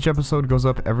 Each episode goes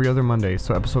up every other Monday,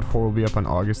 so episode 4 will be up on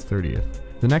August 30th.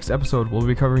 The next episode will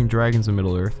be covering dragons in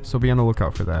Middle Earth, so be on the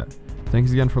lookout for that.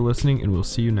 Thanks again for listening, and we'll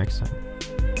see you next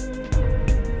time.